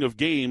scheduling of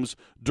games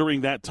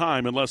during that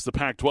time unless the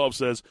Pac-12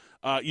 says,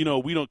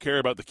 we don't care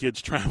about the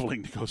kids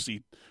traveling to go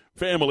see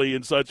family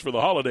and such for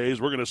the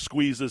holidays. We're going to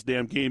squeeze this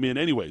damn game in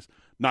anyways.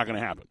 Not going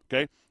to happen,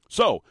 okay?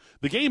 So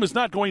the game is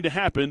not going to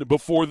happen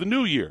before the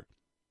new year.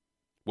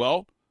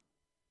 Well,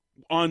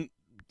 on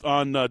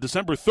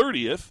December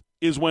 30th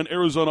is when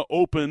Arizona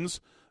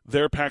opens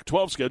their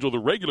Pac-12 schedule, the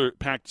regular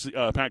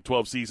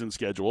Pac-12 season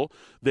schedule,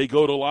 they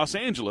go to Los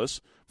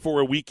Angeles for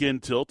a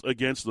weekend tilt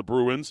against the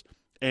Bruins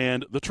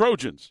and the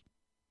Trojans.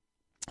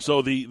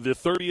 So the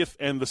 30th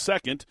and the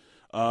 2nd,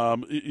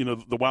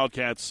 the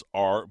Wildcats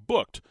are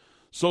booked.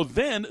 So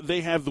then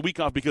they have the week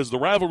off because the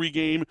rivalry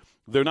game,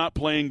 they're not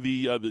playing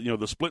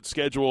the split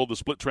schedule, the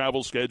split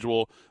travel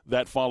schedule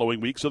that following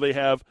week. So they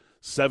have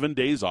 7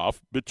 days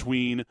off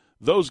between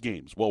those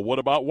games. Well, what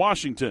about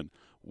Washington?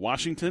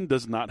 Washington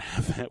does not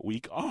have that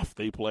week off.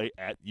 They play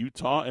at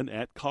Utah and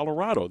at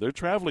Colorado. They're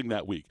traveling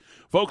that week.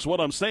 Folks,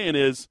 what I'm saying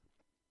is,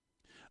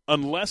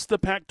 unless the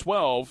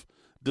Pac-12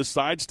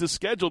 decides to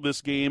schedule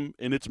this game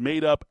and it's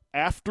made up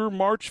after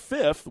March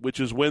 5th, which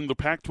is when the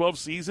Pac-12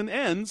 season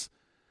ends,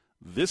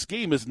 this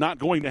game is not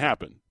going to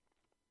happen.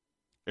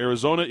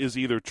 Arizona is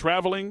either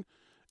traveling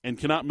and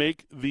cannot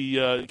make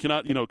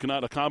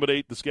cannot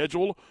accommodate the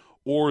schedule,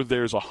 or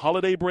there's a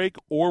holiday break,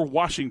 or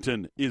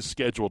Washington is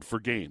scheduled for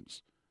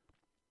games.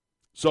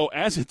 So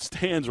as it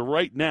stands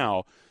right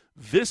now,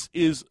 this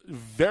is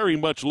very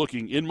much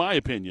looking, in my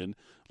opinion,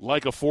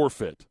 like a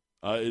forfeit.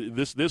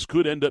 This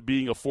could end up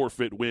being a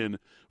forfeit win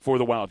for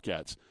the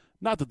Wildcats.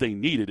 Not that they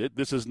needed it.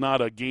 This is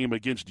not a game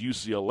against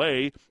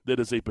UCLA that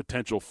is a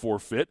potential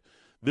forfeit.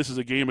 This is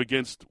a game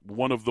against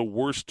one of the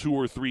worst 2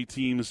 or 3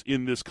 teams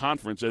in this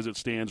conference as it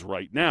stands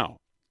right now.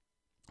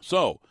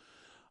 So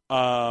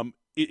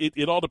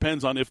it all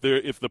depends on if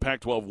the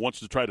Pac-12 wants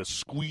to try to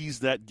squeeze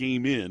that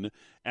game in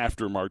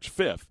after March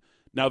 5th.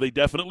 Now, they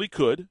definitely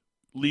could,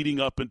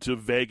 leading up into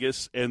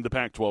Vegas and the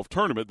Pac-12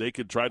 tournament. They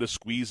could try to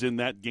squeeze in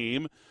that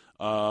game,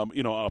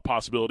 a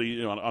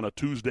possibility on a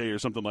Tuesday or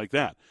something like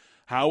that.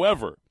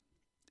 However,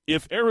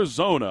 if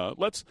Arizona,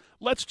 let's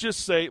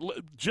just say,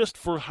 just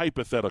for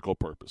hypothetical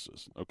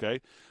purposes,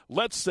 okay,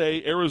 let's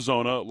say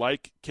Arizona,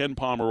 like Ken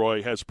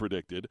Pomeroy has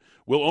predicted,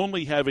 will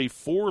only have a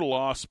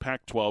 4-loss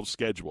Pac-12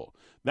 schedule.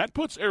 That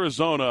puts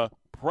Arizona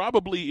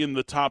probably in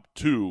the top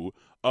 2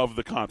 of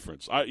the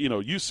conference.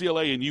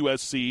 UCLA and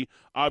USC,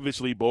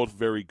 obviously both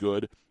very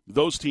good.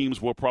 Those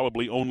teams will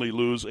probably only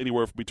lose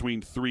anywhere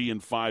between 3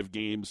 and 5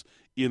 games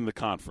in the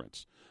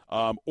conference.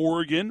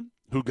 Oregon,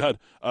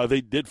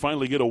 they did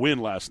finally get a win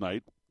last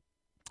night.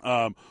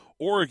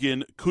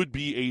 Oregon could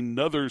be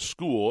another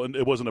school, and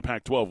it wasn't a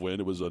Pac-12 win.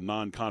 It was a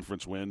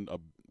non-conference win,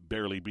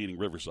 barely beating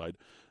Riverside,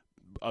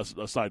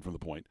 aside from the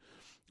point.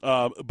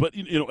 But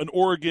an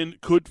Oregon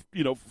could,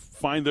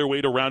 find their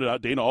way to round it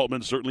out. Dana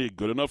Altman's certainly a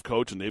good enough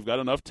coach, and they've got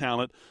enough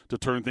talent to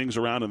turn things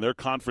around, and their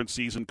conference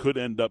season could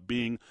end up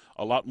being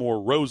a lot more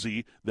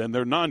rosy than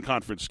their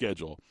non-conference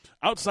schedule.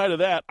 Outside of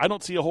that, I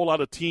don't see a whole lot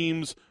of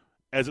teams,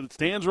 as it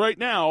stands right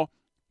now,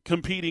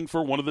 competing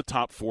for one of the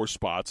top 4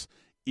 spots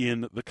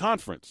in the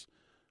conference.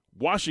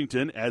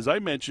 Washington, as I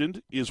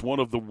mentioned, is one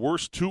of the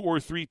worst 2 or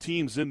 3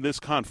 teams in this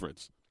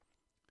conference.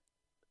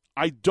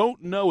 I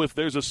don't know if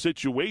there's a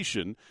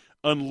situation,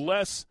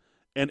 unless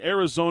an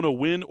Arizona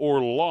win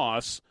or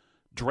loss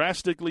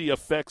drastically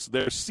affects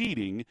their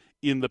seeding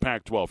in the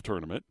Pac-12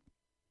 tournament,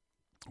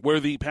 where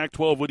the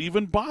Pac-12 would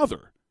even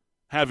bother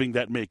having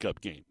that makeup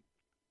game.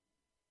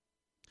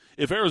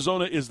 If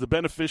Arizona is the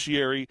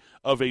beneficiary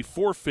of a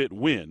forfeit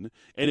win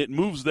and it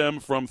moves them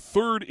from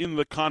 3rd in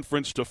the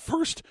conference to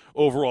 1st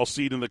overall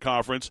seed in the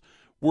conference,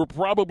 we're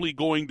probably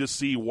going to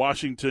see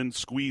Washington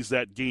squeeze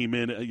that game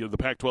in, the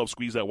Pac-12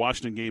 squeeze that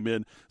Washington game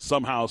in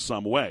somehow,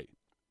 some way,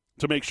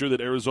 to make sure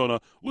that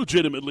Arizona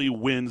legitimately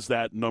wins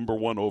that number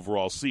 1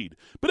 overall seed.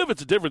 But if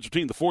it's a difference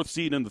between the 4th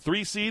seed and the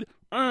 3 seed,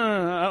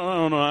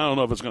 I don't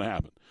know if it's going to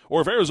happen.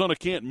 Or if Arizona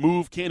can't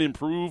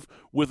improve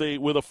with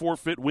a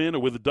forfeit win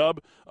or with a dub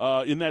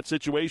in that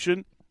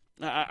situation,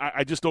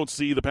 I just don't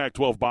see the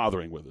Pac-12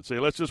 bothering with it. Say,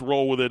 let's just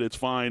roll with it. It's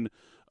fine.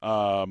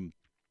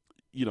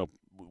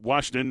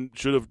 Washington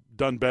should have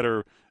done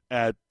better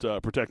at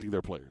protecting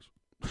their players.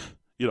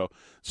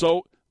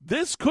 So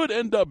this could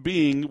end up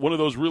being one of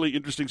those really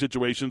interesting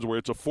situations where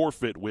it's a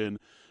forfeit win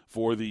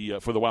for the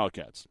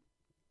Wildcats.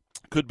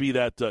 Could be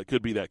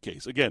that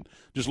case. Again,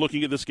 just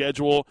looking at the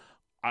schedule,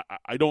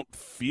 I don't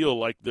feel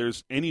like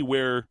there's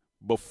anywhere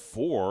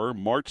before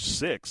March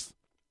 6th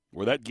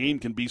where that game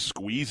can be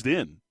squeezed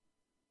in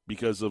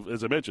because of,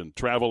 as I mentioned,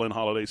 travel and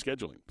holiday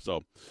scheduling.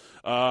 So,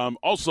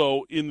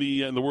 also in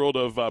the world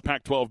of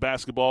Pac-12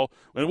 basketball,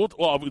 and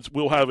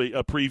we'll have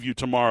a preview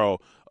tomorrow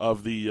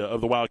of the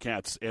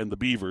Wildcats and the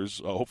Beavers.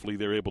 Hopefully,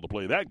 they're able to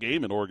play that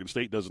game, and Oregon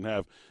State doesn't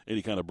have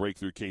any kind of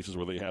breakthrough cases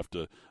where they have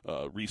to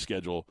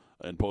reschedule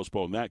and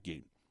postpone that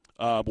game.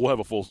 We'll have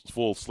a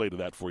full slate of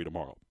that for you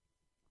tomorrow.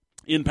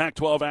 In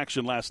Pac-12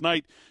 action last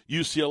night,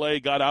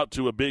 UCLA got out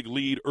to a big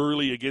lead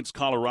early against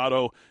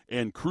Colorado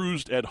and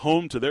cruised at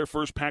home to their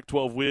first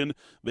Pac-12 win.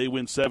 They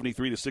win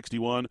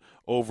 73-61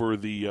 over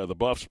the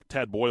Buffs.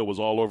 Tad Boyle was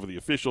all over the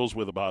officials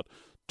with about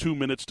 2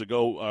 minutes to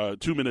go.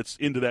 2 minutes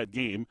into that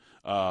game,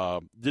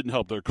 didn't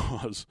help their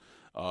cause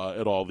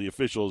at all. The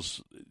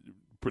officials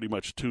pretty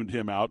much tuned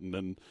him out and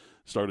then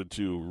started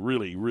to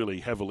really, really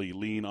heavily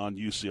lean on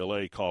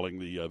UCLA, calling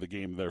the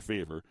game in their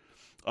favor.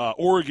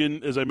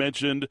 Oregon, as I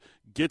mentioned,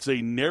 gets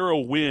a narrow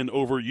win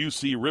over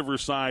UC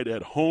Riverside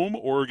at home.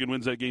 Oregon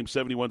wins that game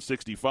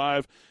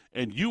 71-65.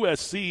 And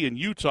USC and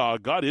Utah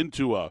got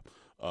into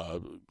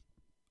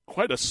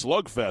quite a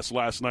slugfest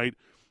last night,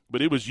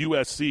 but it was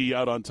USC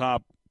out on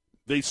top.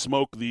 They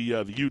smoked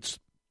the Utes,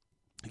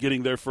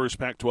 getting their first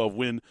Pac-12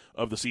 win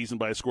of the season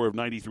by a score of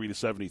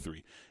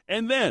 93-73.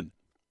 And then,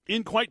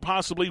 in quite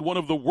possibly one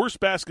of the worst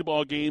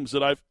basketball games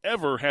that I've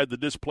ever had the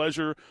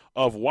displeasure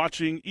of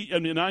watching,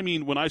 and I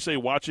mean, when I say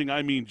watching,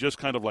 I mean just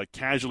kind of like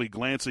casually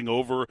glancing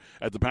over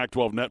at the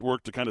Pac-12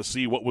 network to kind of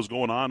see what was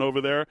going on over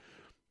there.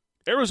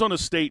 Arizona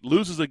State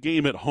loses a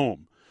game at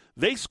home.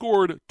 They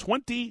scored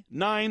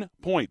 29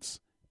 points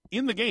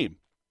in the game,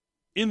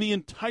 in the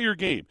entire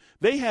game.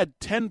 They had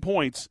 10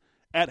 points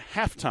at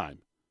halftime.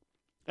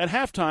 At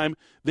halftime,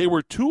 they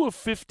were 2 of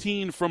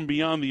 15 from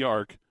beyond the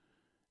arc,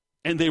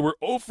 and they were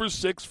 0 for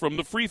 6 from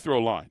the free throw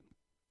line.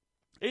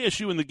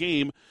 ASU in the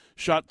game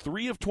shot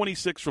 3 of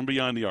 26 from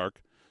beyond the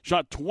arc,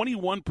 shot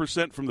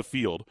 21% from the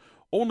field,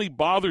 only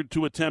bothered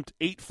to attempt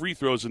 8 free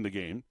throws in the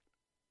game,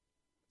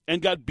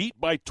 and got beat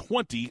by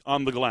 20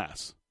 on the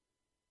glass.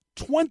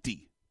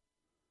 20.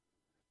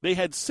 They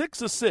had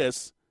 6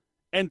 assists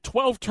and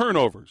 12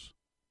 turnovers.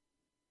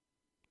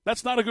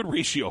 That's not a good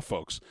ratio,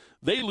 folks.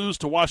 They lose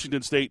to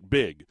Washington State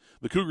big.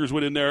 The Cougars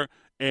went in there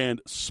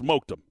and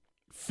smoked them,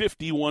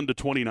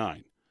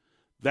 51-29.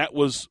 That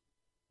was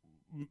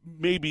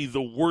maybe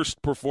the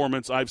worst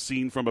performance I've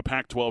seen from a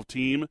Pac-12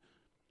 team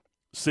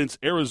since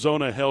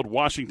Arizona held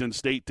Washington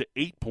State to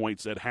 8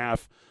 points at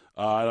half.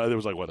 There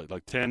was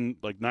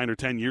like 9 or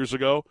 10 years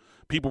ago.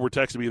 People were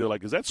texting me. They're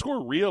like, "Is that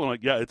score real?" I'm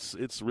like, "Yeah,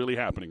 it's really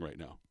happening right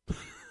now."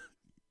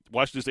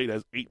 Washington State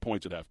has 8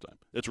 points at halftime.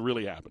 It's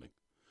really happening.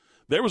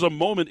 There was a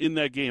moment in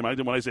that game,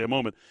 when I say a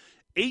moment,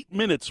 8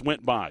 minutes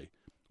went by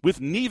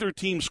with neither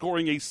team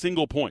scoring a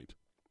single point.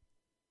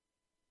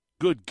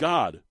 Good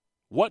God,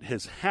 what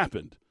has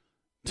happened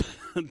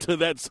to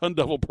that Sun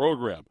Devil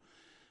program?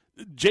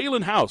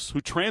 Jalen House,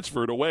 who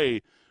transferred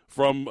away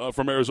from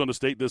Arizona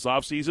State this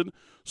offseason,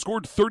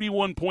 scored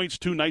 31 points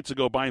 2 nights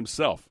ago by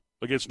himself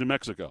against New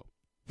Mexico.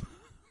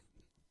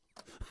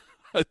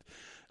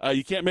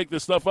 You can't make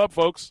this stuff up,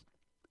 folks.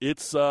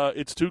 It's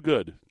too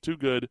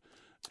good,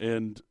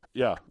 and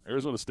yeah,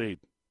 Arizona State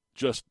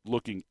just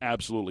looking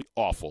absolutely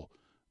awful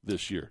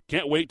this year.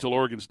 Can't wait till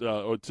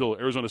till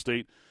Arizona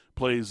State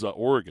plays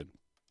Oregon.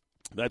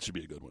 That should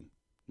be a good one,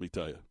 let me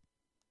tell you.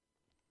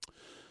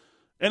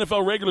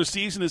 NFL regular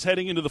season is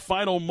heading into the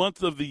final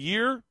month of the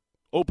year,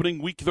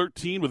 opening Week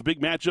 13 with a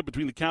big matchup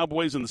between the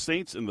Cowboys and the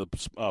Saints in the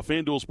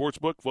FanDuel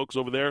Sportsbook. Folks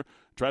over there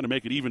trying to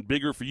make it even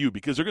bigger for you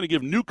because they're going to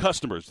give new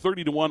customers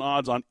 30-1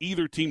 odds on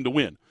either team to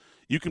win.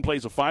 You can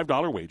place a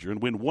 $5 wager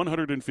and win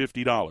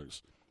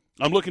 $150.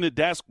 I'm looking at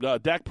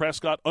Dak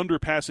Prescott under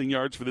passing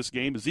yards for this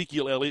game,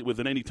 Ezekiel Elliott with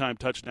an anytime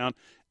touchdown,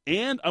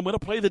 and I'm going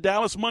to play the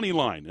Dallas money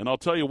line, and I'll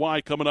tell you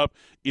why coming up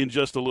in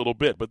just a little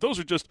bit. But those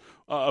are just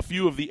a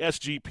few of the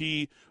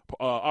SGP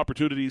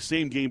opportunities,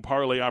 same-game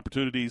parlay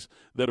opportunities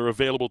that are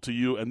available to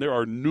you, and there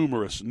are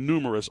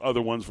numerous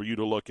other ones for you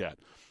to look at.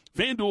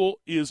 FanDuel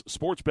is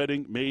sports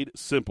betting made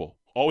simple.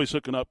 Always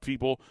hooking up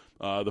people,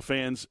 the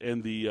fans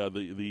and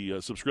the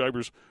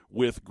subscribers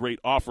with great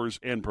offers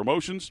and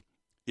promotions.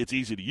 It's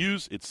easy to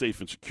use. It's safe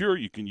and secure.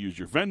 You can use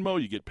your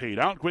Venmo. You get paid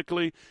out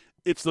quickly.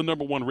 It's the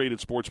number 1 rated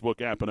sportsbook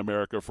app in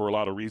America for a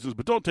lot of reasons,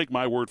 but don't take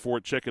my word for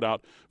it. Check it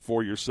out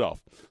for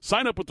yourself.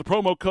 Sign up with the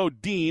promo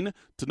code DEAN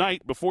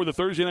tonight before the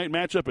Thursday night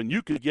matchup, and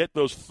you could get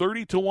those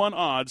 30-1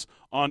 odds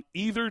on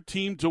either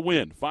team to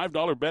win.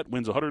 $5 bet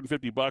wins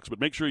 $150, but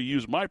make sure you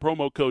use my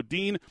promo code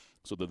DEAN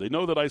so that they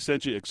know that I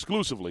sent you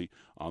exclusively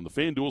on the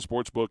FanDuel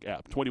Sportsbook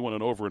app. 21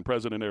 and over and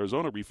present in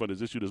Arizona. Refund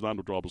is issued as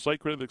non-withdrawable site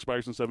credit that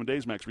expires in 7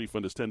 days. Max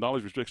refund is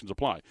 $10. Restrictions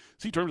apply.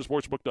 See terms at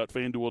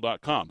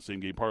sportsbook.fanduel.com.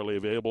 Same game parlay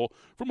available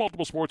for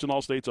multiple sports in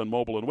all states on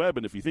mobile and web.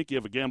 And if you think you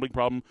have a gambling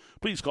problem,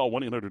 please call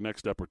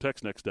 1-800-NEXT-STEP or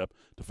text NEXT STEP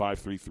to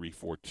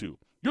 53342.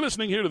 You're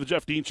listening here to the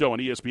Jeff Dean Show on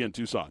ESPN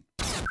Tucson.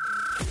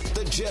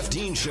 The Jeff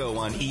Dean Show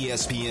on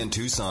ESPN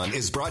Tucson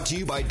is brought to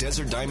you by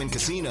Desert Diamond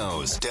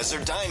Casinos.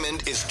 Desert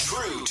Diamond is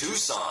true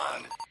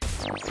Tucson.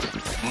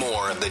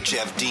 More of the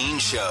Jeff Dean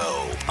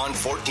Show on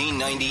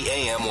 1490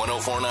 AM,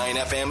 104.9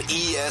 FM,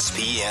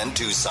 ESPN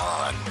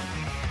Tucson.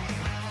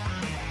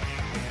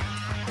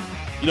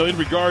 You know, in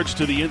regards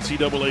to the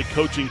NCAA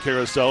coaching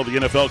carousel, the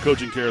NFL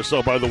coaching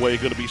carousel, by the way,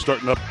 going to be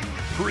starting up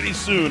pretty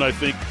soon, I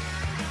think,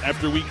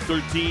 after Week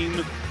 13,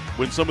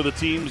 when some of the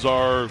teams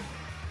are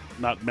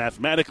not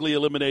mathematically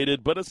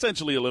eliminated, but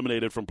essentially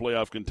eliminated from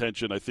playoff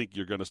contention. I think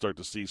you're going to start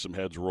to see some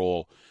heads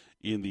roll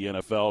in the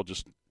NFL.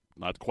 Just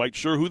not quite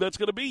sure who that's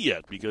going to be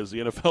yet because the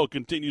NFL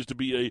continues to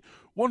be a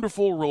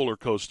wonderful roller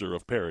coaster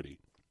of parity.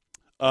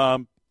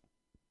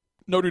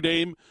 Notre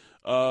Dame,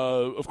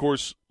 of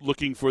course,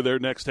 looking for their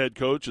next head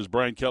coach, as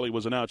Brian Kelly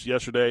was announced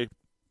yesterday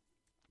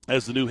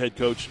as the new head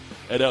coach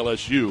at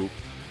LSU.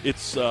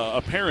 It's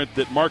apparent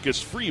that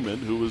Marcus Freeman,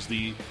 who was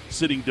the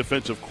sitting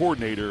defensive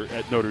coordinator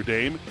at Notre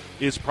Dame,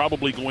 is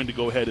probably going to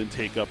go ahead and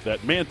take up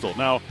that mantle.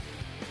 Now,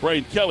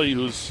 Brian Kelly,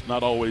 who's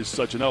not always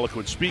such an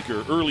eloquent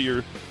speaker,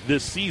 earlier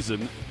this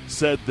season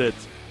said that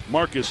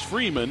Marcus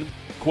Freeman,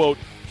 quote,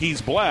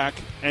 he's black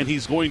and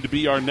he's going to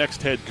be our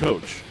next head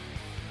coach.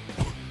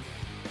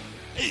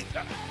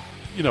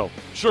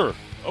 Sure,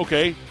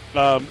 okay.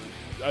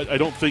 I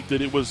don't think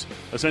that it was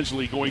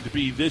essentially going to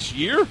be this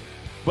year,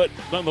 but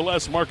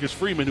nonetheless, Marcus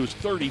Freeman, who's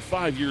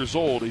 35 years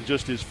old in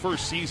just his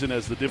first season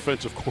as the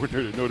defensive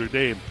coordinator at Notre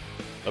Dame,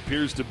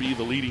 appears to be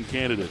the leading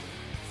candidate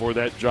for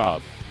that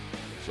job.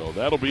 So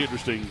that'll be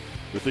interesting,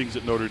 the things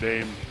at Notre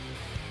Dame.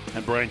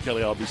 And Brian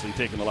Kelly obviously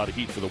taking a lot of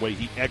heat for the way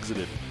he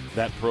exited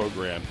that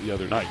program the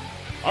other night.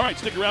 All right,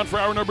 stick around for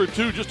hour number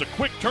 2. Just a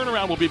quick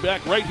turnaround. We'll be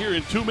back right here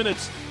in 2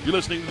 minutes. You're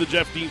listening to The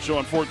Jeff Dean Show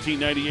on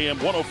 1490 AM,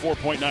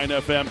 104.9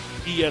 FM,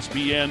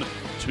 ESPN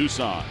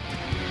Tucson.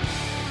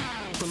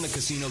 From the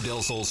Casino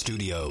del Sol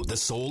studio, the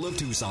soul of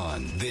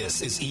Tucson,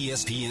 this is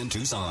ESPN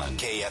Tucson,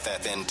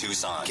 KFFN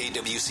Tucson,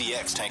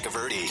 KWCX Tanque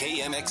Verde,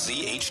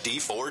 KMXZ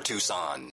HD4 Tucson.